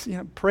out.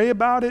 Pray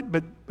about it,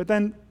 but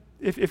then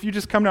if you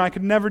just come down, I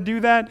could never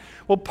do that.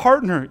 Well,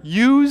 partner.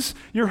 Use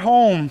your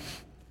home.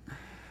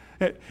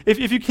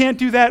 If you can't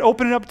do that,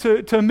 open it up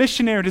to a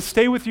missionary to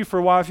stay with you for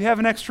a while. If you have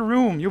an extra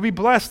room, you'll be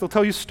blessed. They'll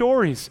tell you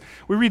stories.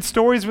 We read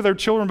stories with our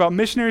children about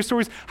missionary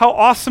stories. How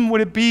awesome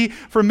would it be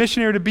for a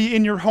missionary to be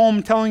in your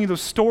home telling you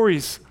those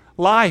stories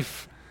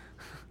live?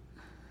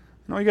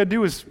 And all you got to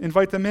do is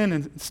invite them in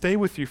and stay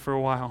with you for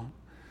a while.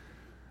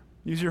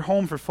 Use your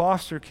home for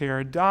foster care,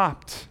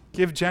 adopt,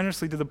 give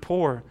generously to the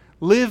poor,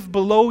 live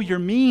below your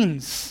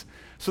means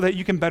so that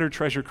you can better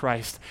treasure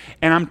Christ.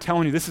 And I'm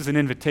telling you, this is an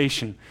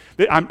invitation.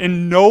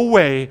 In no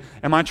way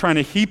am I trying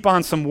to heap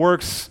on some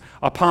works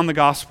upon the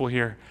gospel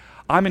here.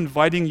 I'm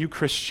inviting you,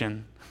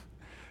 Christian,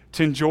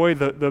 to enjoy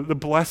the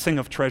blessing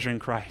of treasuring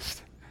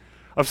Christ,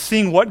 of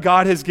seeing what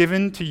God has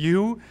given to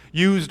you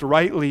used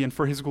rightly and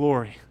for His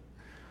glory.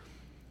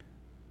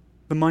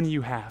 The money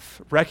you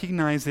have,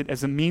 recognize it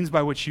as a means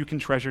by which you can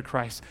treasure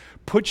Christ.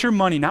 Put your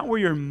money not where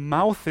your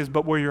mouth is,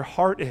 but where your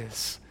heart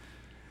is.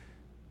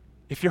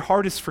 If your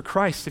heart is for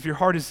Christ, if your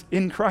heart is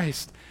in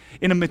Christ,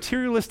 in a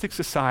materialistic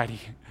society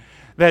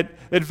that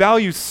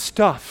values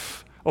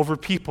stuff over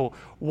people,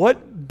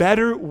 what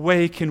better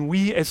way can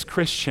we as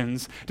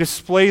Christians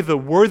display the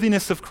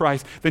worthiness of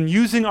Christ than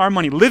using our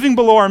money, living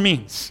below our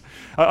means,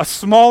 a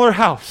smaller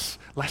house,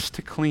 less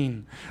to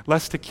clean,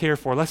 less to care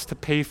for, less to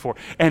pay for,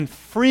 and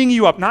freeing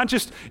you up, not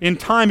just in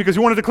time because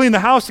you wanted to clean the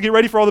house to get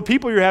ready for all the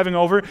people you're having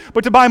over,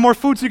 but to buy more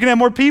food so you can have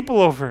more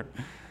people over.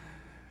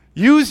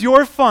 Use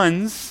your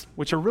funds,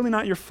 which are really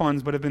not your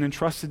funds, but have been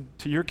entrusted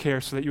to your care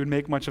so that you would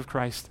make much of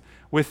Christ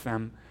with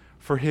them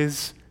for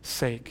his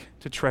sake,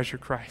 to treasure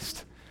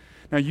Christ.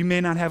 Now, you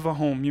may not have a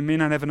home. You may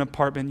not have an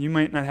apartment. You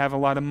might not have a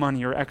lot of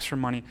money or extra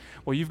money.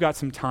 Well, you've got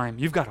some time.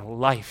 You've got a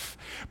life.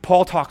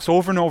 Paul talks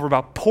over and over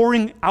about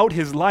pouring out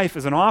his life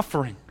as an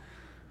offering.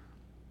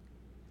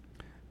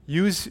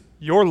 Use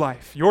your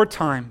life, your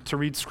time to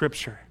read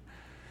Scripture.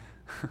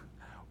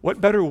 What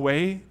better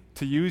way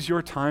to use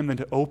your time than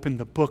to open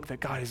the book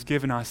that God has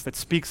given us that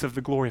speaks of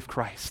the glory of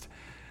Christ?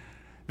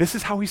 This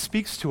is how he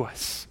speaks to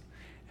us.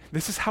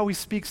 This is how he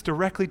speaks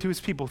directly to his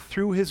people,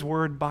 through his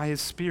word, by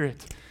his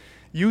Spirit.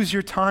 Use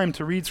your time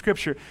to read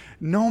Scripture.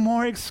 No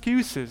more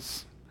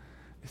excuses.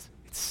 It's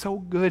so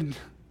good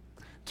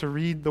to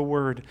read the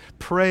Word.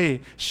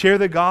 Pray. Share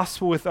the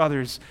gospel with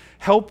others.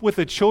 Help with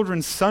a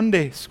children's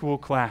Sunday school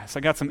class. I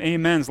got some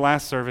amens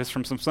last service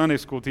from some Sunday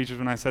school teachers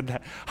when I said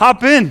that.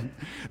 Hop in.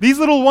 These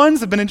little ones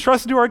have been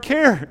entrusted to our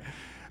care.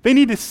 They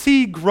need to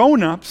see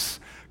grown-ups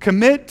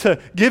commit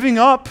to giving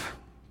up.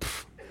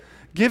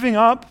 Giving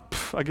up.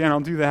 Again,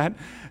 I'll do that.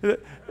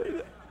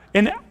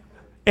 An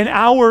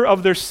hour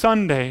of their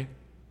Sunday,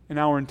 an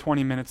hour and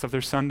 20 minutes of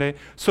their Sunday,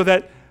 so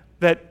that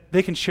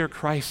they can share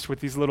Christ with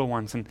these little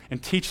ones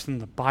and teach them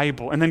the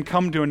Bible, and then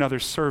come to another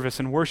service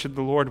and worship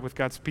the Lord with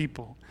God's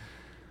people.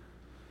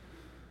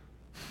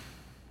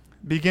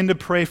 Begin to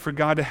pray for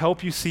God to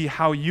help you see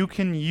how you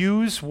can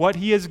use what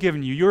he has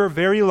given you, your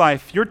very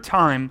life, your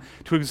time,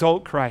 to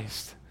exalt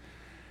Christ.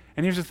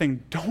 And here's the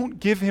thing,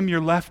 don't give him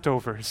your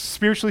leftovers.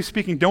 Spiritually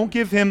speaking, don't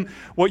give him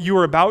what you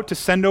are about to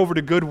send over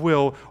to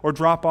Goodwill or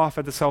drop off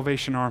at the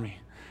Salvation Army.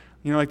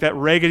 You know, like that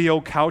raggedy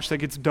old couch that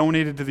gets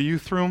donated to the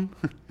youth room.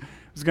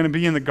 It's going to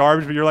be in the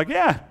garbage, but you're like,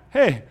 yeah,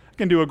 hey, I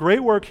can do a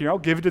great work here. I'll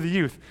give it to the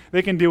youth.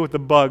 They can deal with the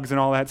bugs and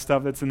all that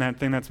stuff that's in that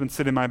thing that's been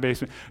sitting in my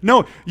basement.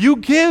 No, you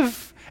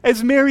give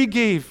as Mary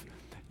gave,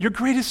 your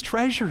greatest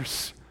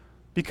treasures,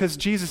 because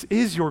Jesus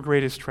is your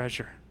greatest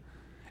treasure.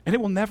 And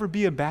it will never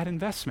be a bad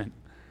investment.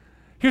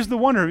 Here's the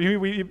wonder.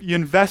 You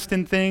invest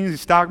in things, the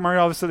stock market,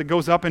 all of a sudden it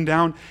goes up and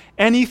down.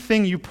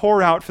 Anything you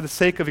pour out for the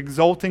sake of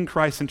exalting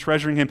Christ and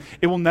treasuring him,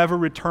 it will never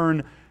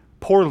return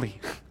poorly.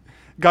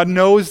 God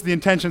knows the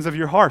intentions of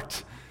your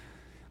heart.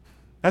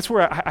 That's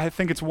where I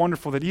think it's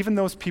wonderful that even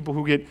those people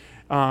who get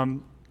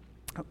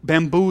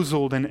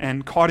bamboozled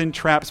and caught in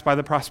traps by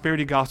the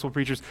prosperity gospel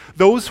preachers,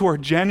 those who are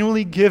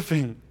genuinely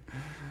giving,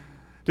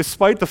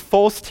 despite the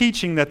false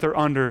teaching that they're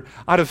under,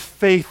 out of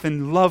faith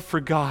and love for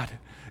God,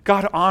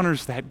 God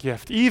honors that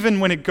gift, even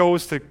when it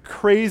goes to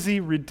crazy,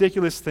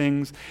 ridiculous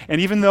things,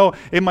 and even though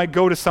it might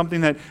go to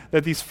something that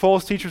these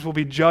false teachers will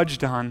be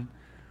judged on,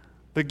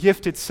 the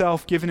gift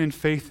itself, given in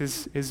faith,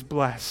 is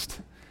blessed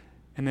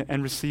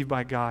and received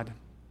by God.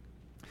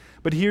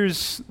 But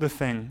here's the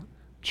thing,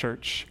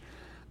 church.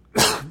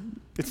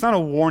 It's not a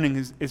warning,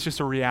 it's just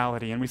a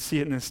reality, and we see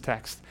it in this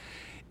text.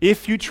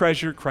 If you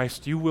treasure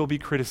Christ, you will be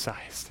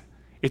criticized.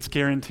 It's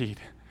guaranteed.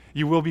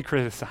 You will be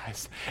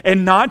criticized.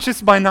 And not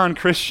just by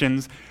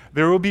non-Christians.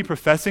 There will be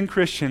professing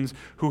Christians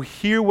who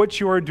hear what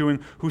you are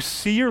doing, who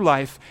see your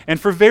life, and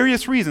for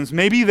various reasons,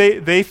 maybe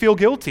they feel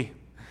guilty.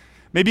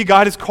 Maybe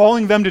God is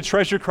calling them to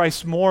treasure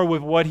Christ more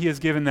with what he has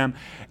given them,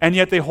 and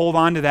yet they hold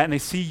on to that and they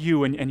see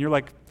you and you're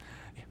like,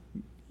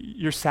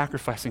 you're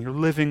sacrificing, you're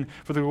living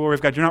for the glory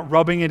of God. You're not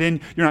rubbing it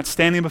in, you're not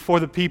standing before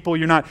the people,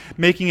 you're not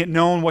making it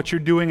known what you're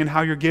doing and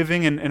how you're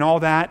giving and all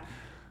that.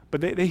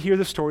 But they hear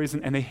the stories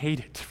and they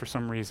hate it for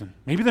some reason.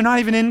 Maybe they're not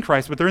even in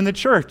Christ, but they're in the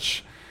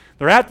church.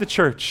 They're at the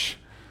church.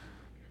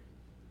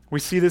 We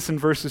see this in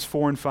verses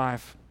 4 and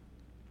 5.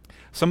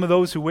 Some of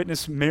those who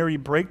witnessed Mary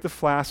break the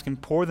flask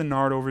and pour the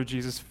nard over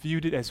Jesus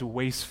viewed it as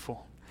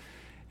wasteful.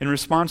 In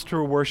response to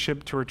her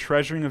worship, to her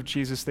treasuring of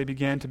Jesus, they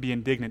began to be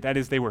indignant. That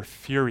is, they were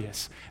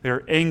furious. They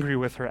were angry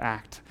with her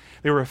act.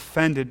 They were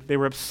offended. They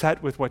were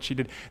upset with what she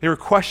did. They were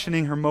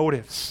questioning her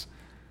motives.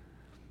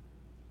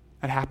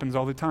 That happens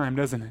all the time,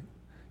 doesn't it?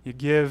 You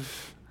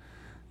give,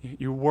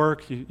 you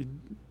work, you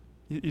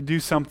do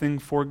something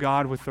for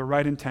God with the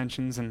right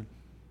intentions, and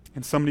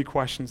somebody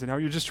questions it.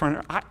 You're just trying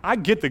to, I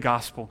get the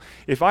gospel.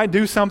 If I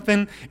do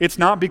something, it's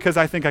not because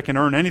I think I can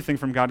earn anything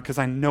from God, because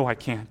I know I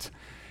can't.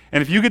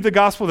 And if you get the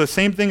gospel, the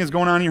same thing is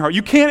going on in your heart.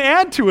 You can't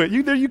add to it.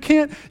 You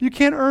can't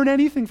earn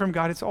anything from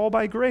God. It's all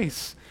by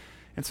grace.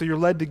 And so you're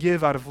led to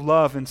give out of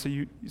love, and so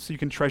you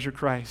can treasure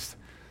Christ.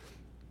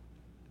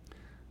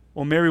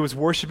 Well, Mary was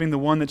worshiping the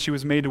one that she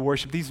was made to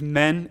worship. These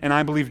men, and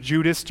I believe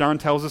Judas, John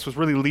tells us, was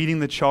really leading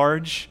the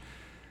charge,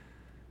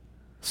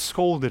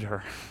 scolded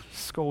her.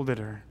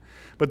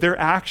 But their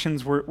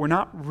actions were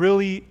not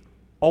really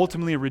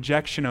ultimately a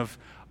rejection of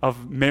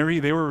Mary.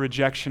 They were a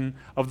rejection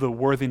of the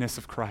worthiness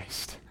of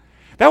Christ.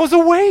 That was a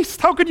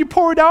waste. How could you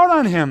pour it out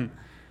on him?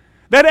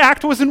 That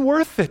act wasn't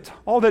worth it.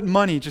 All that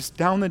money just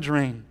down the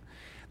drain.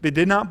 They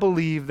did not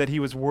believe that he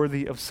was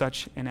worthy of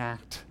such an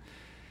act.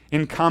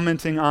 In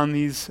commenting on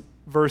these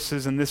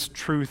verses and this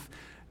truth,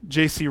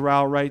 J.C.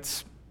 Ryle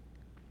writes,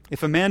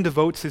 "If a man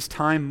devotes his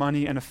time,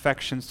 money, and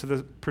affections to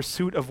the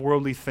pursuit of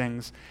worldly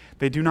things,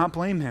 they do not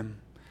blame him.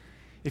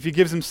 If he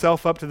gives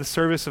himself up to the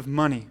service of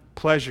money,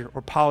 pleasure,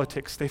 or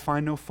politics, they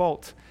find no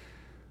fault.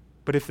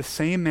 But if the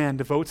same man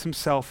devotes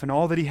himself and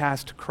all that he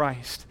has to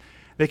Christ,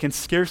 they can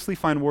scarcely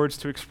find words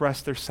to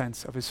express their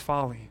sense of his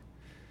folly.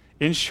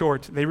 In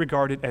short, they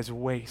regard it as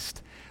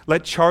waste.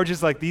 Let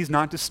charges like these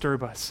not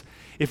disturb us.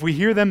 If we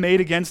hear them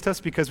made against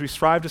us because we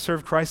strive to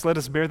serve Christ, let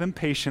us bear them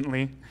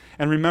patiently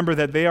and remember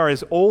that they are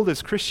as old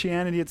as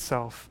Christianity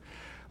itself.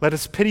 Let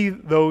us pity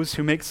those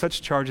who make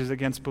such charges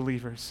against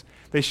believers.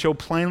 They show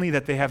plainly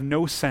that they have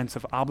no sense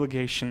of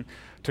obligation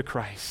to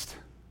Christ."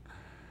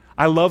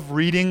 I love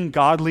reading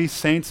godly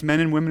saints, men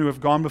and women who have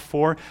gone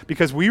before,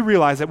 because we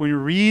realize that when we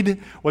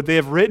read what they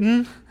have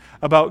written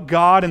about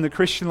God and the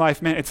Christian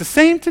life, man, it's the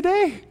same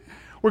today.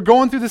 We're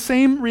going through the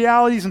same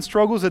realities and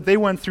struggles that they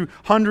went through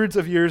hundreds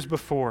of years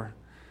before.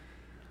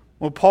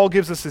 Well, Paul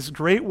gives us this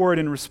great word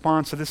in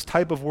response to this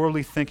type of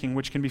worldly thinking,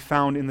 which can be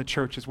found in the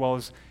church as well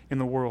as in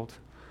the world.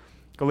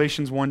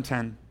 Galatians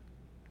 1:10.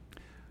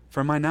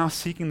 "For am I now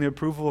seeking the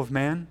approval of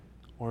man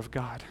or of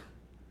God?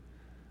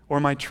 Or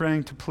am I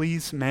trying to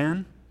please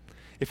man?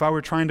 If I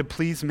were trying to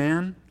please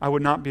man, I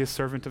would not be a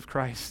servant of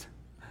Christ."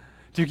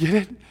 Do you get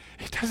it?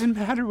 It doesn't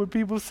matter what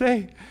people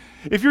say.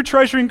 If you're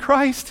treasuring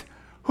Christ,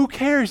 who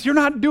cares? You're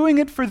not doing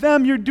it for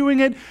them. You're doing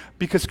it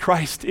because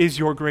Christ is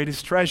your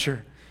greatest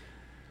treasure.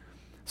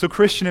 So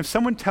Christian, if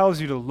someone tells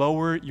you to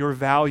lower your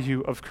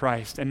value of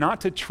Christ and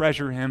not to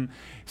treasure him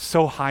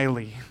so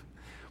highly,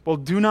 well,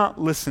 do not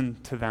listen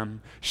to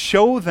them.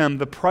 Show them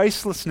the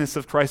pricelessness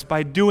of Christ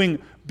by doing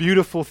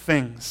beautiful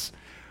things,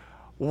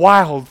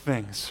 wild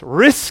things,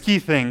 risky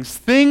things,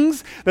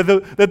 things that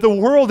the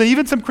world and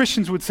even some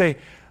Christians would say,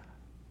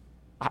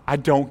 I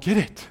don't get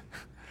it.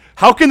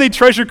 How can they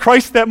treasure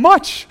Christ that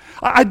much?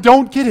 I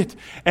don't get it.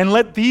 And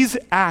let these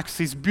acts,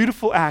 these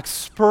beautiful acts,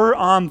 spur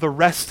on the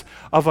rest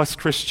of us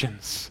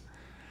Christians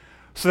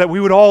so that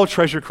we would all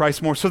treasure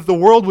Christ more, so that the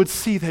world would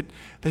see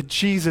that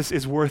Jesus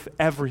is worth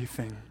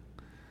everything.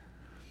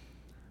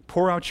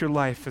 Pour out your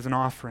life as an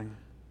offering.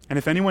 And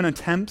if anyone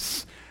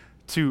attempts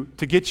to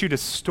get you to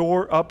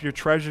store up your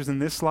treasures in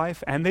this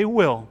life, and they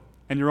will,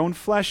 and your own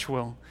flesh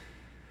will,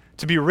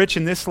 to be rich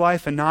in this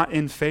life and not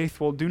in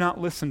faith, well, do not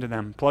listen to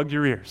them. Plug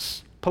your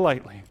ears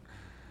politely.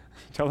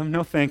 Tell them,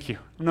 no, thank you.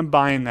 I'm not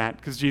buying that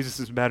because Jesus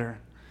is better.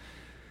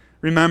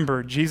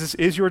 Remember, Jesus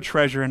is your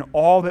treasure, and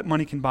all that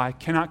money can buy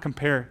cannot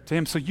compare to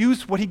him. So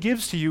use what he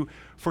gives to you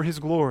for his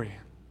glory.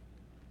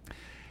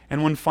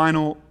 And one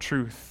final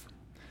truth.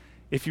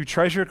 If you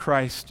treasure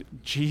Christ,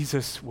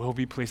 Jesus will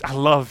be pleased. I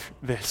love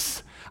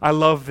this. I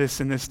love this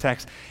in this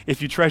text.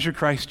 If you treasure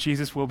Christ,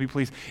 Jesus will be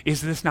pleased.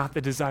 Is this not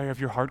the desire of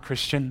your heart,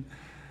 Christian?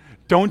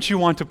 Don't you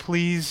want to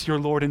please your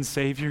Lord and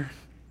Savior?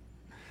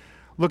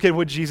 Look at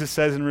what Jesus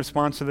says in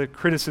response to the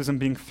criticism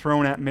being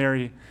thrown at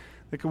Mary.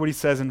 Look at what he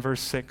says in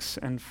verse 6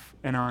 and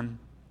on.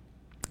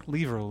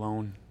 "Leave her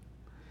alone.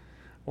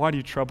 Why do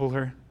you trouble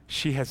her?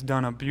 She has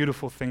done a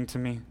beautiful thing to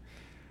me.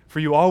 For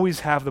you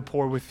always have the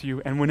poor with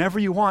you, and whenever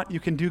you want, you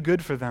can do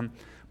good for them.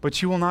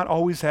 But you will not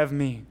always have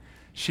me.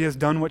 She has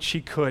done what she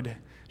could.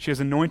 She has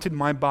anointed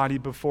my body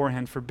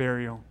beforehand for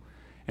burial.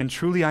 And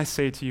truly I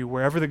say to you,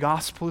 wherever the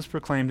gospel is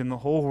proclaimed in the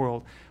whole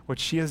world, what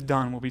she has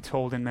done will be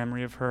told in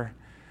memory of her."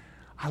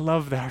 I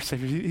love that our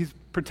Savior, he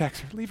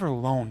protects her. Leave her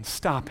alone.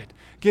 Stop it.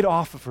 Get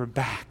off of her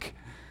back.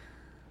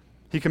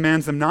 He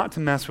commands them not to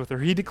mess with her.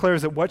 He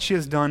declares that what she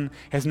has done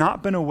has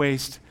not been a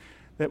waste,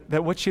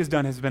 that what she has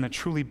done has been a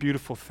truly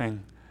beautiful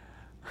thing.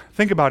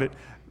 Think about it.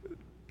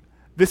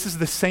 This is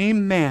the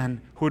same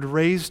man who had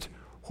raised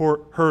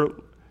her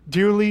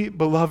dearly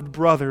beloved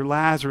brother,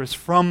 Lazarus,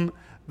 from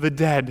the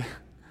dead.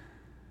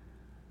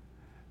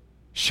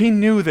 She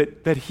knew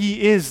that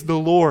he is the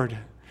Lord,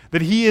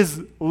 that he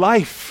is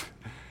life.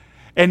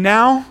 And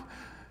now,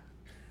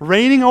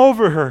 reigning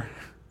over her,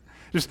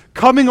 just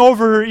coming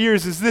over her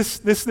ears is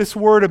this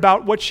word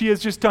about what she has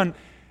just done.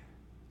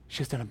 She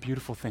has done a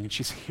beautiful thing, and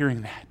she's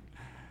hearing that.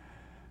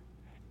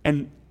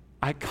 And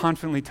I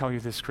confidently tell you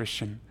this,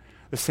 Christian,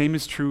 the same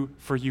is true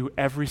for you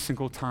every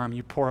single time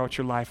you pour out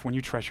your life when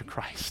you treasure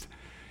Christ.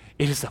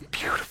 It is a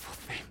beautiful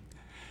thing,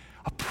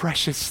 a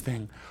precious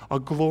thing, a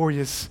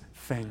glorious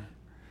thing.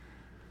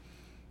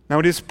 Now,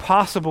 it is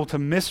possible to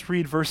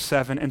misread verse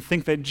 7 and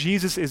think that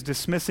Jesus is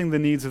dismissing the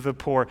needs of the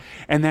poor,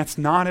 and that's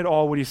not at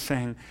all what he's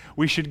saying.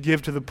 We should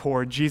give to the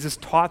poor. Jesus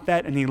taught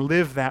that, and he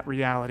lived that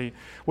reality.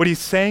 What he's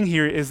saying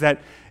here is that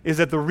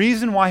the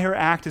reason why her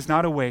act is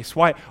not a waste,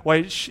 why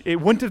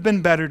it wouldn't have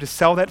been better to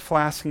sell that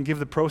flask and give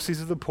the proceeds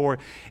to the poor,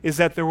 is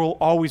that there will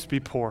always be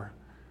poor.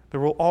 There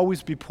will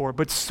always be poor.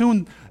 But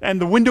soon, and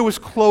the window is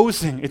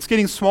closing. It's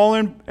getting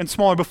smaller and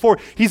smaller before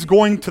he's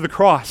going to the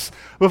cross.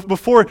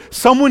 Before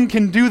someone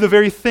can do the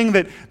very thing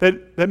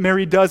that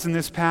Mary does in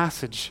this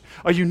passage.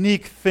 A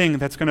unique thing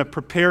that's going to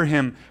prepare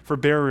him for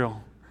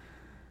burial.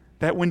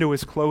 That window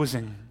is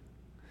closing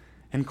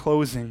and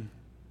closing.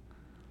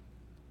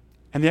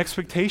 And the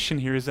expectation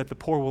here is that the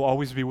poor will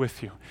always be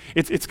with you.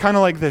 It's kind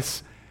of like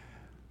this.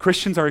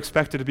 Christians are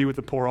expected to be with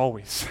the poor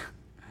always.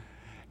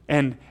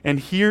 And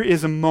here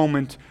is a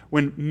moment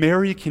when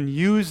Mary can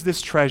use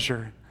this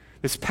treasure,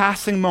 this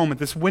passing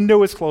moment, this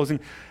window is closing,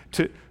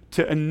 to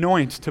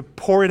anoint, to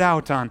pour it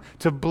out on,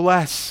 to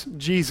bless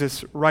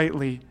Jesus,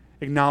 rightly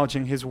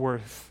acknowledging his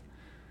worth.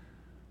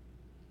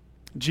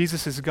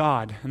 Jesus is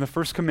God, and the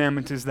first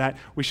commandment is that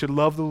we should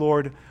love the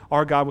Lord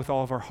our God with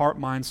all of our heart,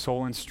 mind,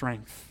 soul, and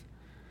strength.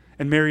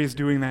 And Mary is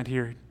doing that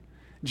here.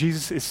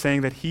 Jesus is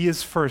saying that he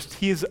is first.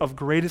 He is of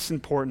greatest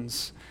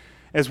importance.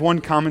 As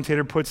one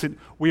commentator puts it,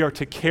 we are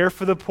to care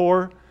for the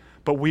poor,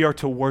 but we are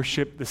to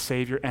worship the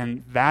Savior.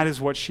 And that is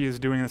what she is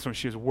doing. That's what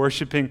she is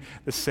worshiping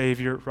the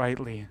Savior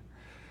rightly.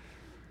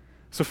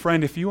 So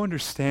friend, if you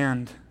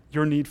understand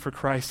your need for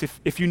Christ,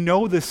 if you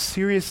know the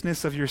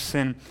seriousness of your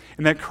sin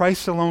and that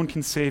Christ alone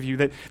can save you,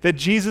 that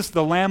Jesus,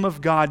 the Lamb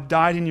of God,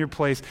 died in your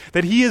place,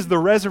 that he is the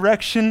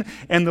resurrection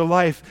and the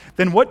life,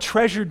 then what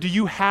treasure do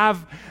you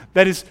have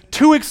that is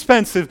too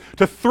expensive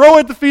to throw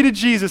at the feet of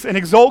Jesus and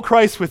exalt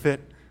Christ with it?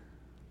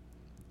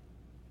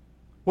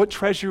 What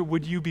treasure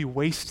would you be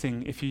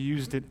wasting if you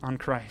used it on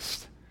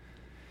Christ?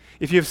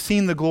 If you have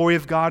seen the glory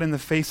of God in the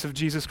face of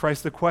Jesus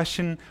Christ, the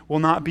question will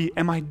not be,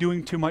 am I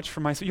doing too much for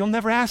myself? You'll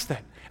never ask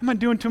that. Am I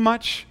doing too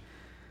much?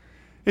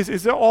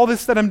 Is all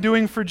this that I'm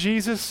doing for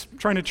Jesus,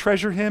 trying to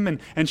treasure him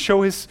and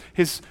show his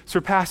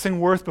surpassing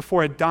worth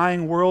before a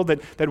dying world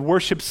that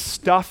worships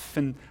stuff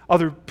and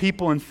other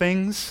people and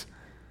things?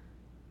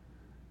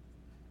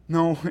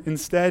 No,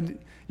 instead,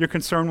 your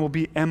concern will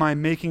be, am I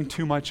making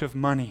too much of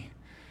money?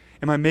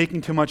 Am I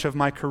making too much of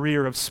my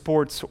career, of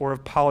sports, or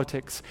of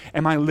politics?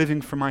 Am I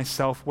living for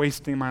myself,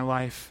 wasting my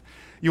life?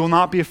 You will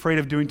not be afraid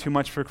of doing too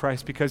much for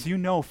Christ because you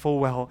know full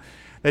well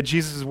that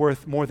Jesus is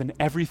worth more than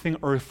everything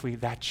earthly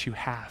that you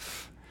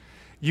have.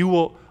 You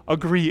will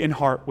agree in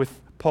heart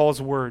with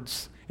Paul's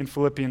words in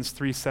Philippians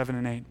 3, 7,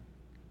 and 8.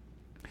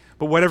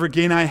 But whatever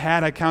gain I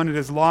had, I counted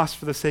as loss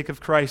for the sake of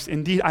Christ.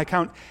 Indeed, I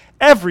count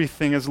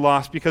everything as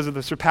loss because of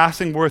the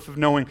surpassing worth of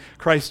knowing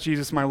Christ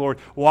Jesus my Lord.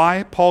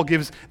 Why? Paul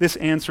gives this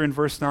answer in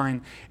verse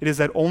 9. It is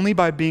that only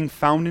by being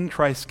found in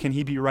Christ can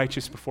he be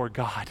righteous before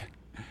God.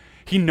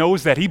 He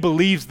knows that. He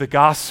believes the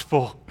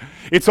gospel.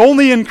 It's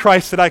only in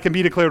Christ that I can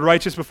be declared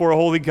righteous before a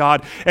holy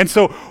God. And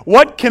so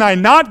what can I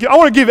not give? I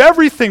want to give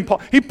everything.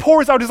 He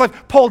pours out his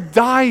life. Paul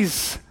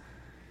dies.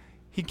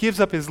 He gives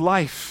up his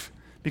life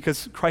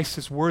because Christ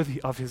is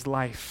worthy of his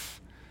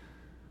life.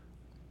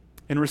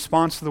 In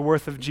response to the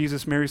worth of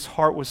Jesus, Mary's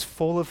heart was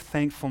full of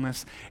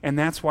thankfulness, and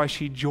that's why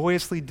she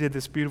joyously did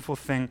this beautiful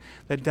thing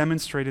that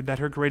demonstrated that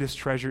her greatest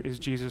treasure is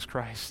Jesus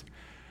Christ.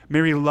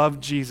 Mary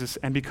loved Jesus,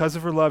 and because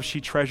of her love, she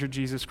treasured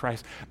Jesus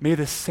Christ. May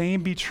the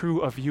same be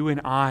true of you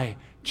and I,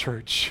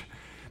 church.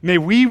 May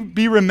we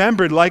be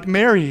remembered like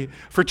Mary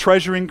for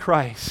treasuring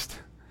Christ.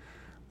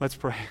 Let's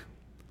pray.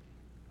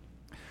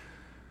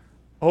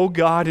 O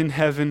God in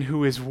heaven,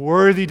 who is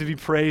worthy to be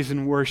praised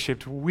and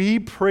worshiped, we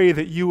pray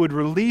that you would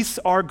release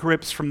our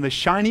grips from the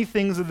shiny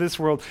things of this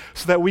world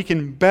so that we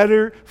can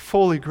better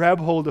fully grab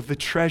hold of the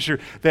treasure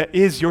that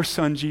is your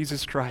Son,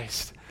 Jesus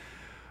Christ.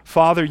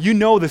 Father, you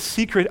know the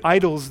secret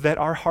idols that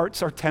our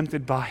hearts are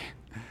tempted by,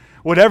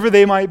 whatever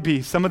they might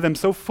be, some of them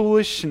so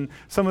foolish and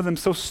some of them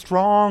so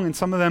strong and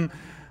some of them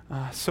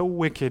so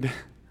wicked,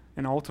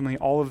 and ultimately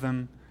all of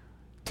them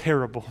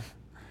terrible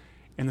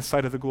in the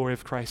sight of the glory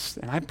of Christ.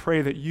 And I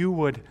pray that you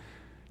would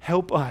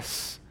help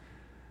us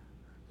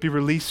be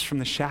released from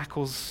the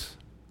shackles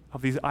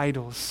of these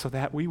idols so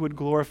that we would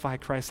glorify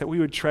Christ, that we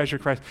would treasure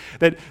Christ,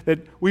 that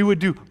we would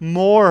do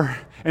more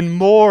and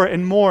more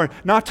and more,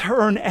 not to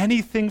earn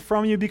anything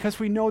from you because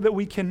we know that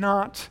we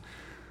cannot,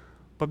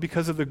 but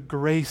because of the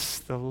grace,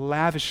 the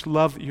lavish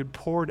love that you had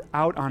poured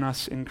out on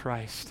us in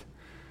Christ.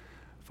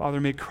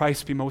 Father, may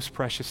Christ be most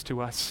precious to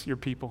us, your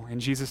people. In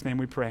Jesus' name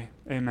we pray.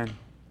 Amen.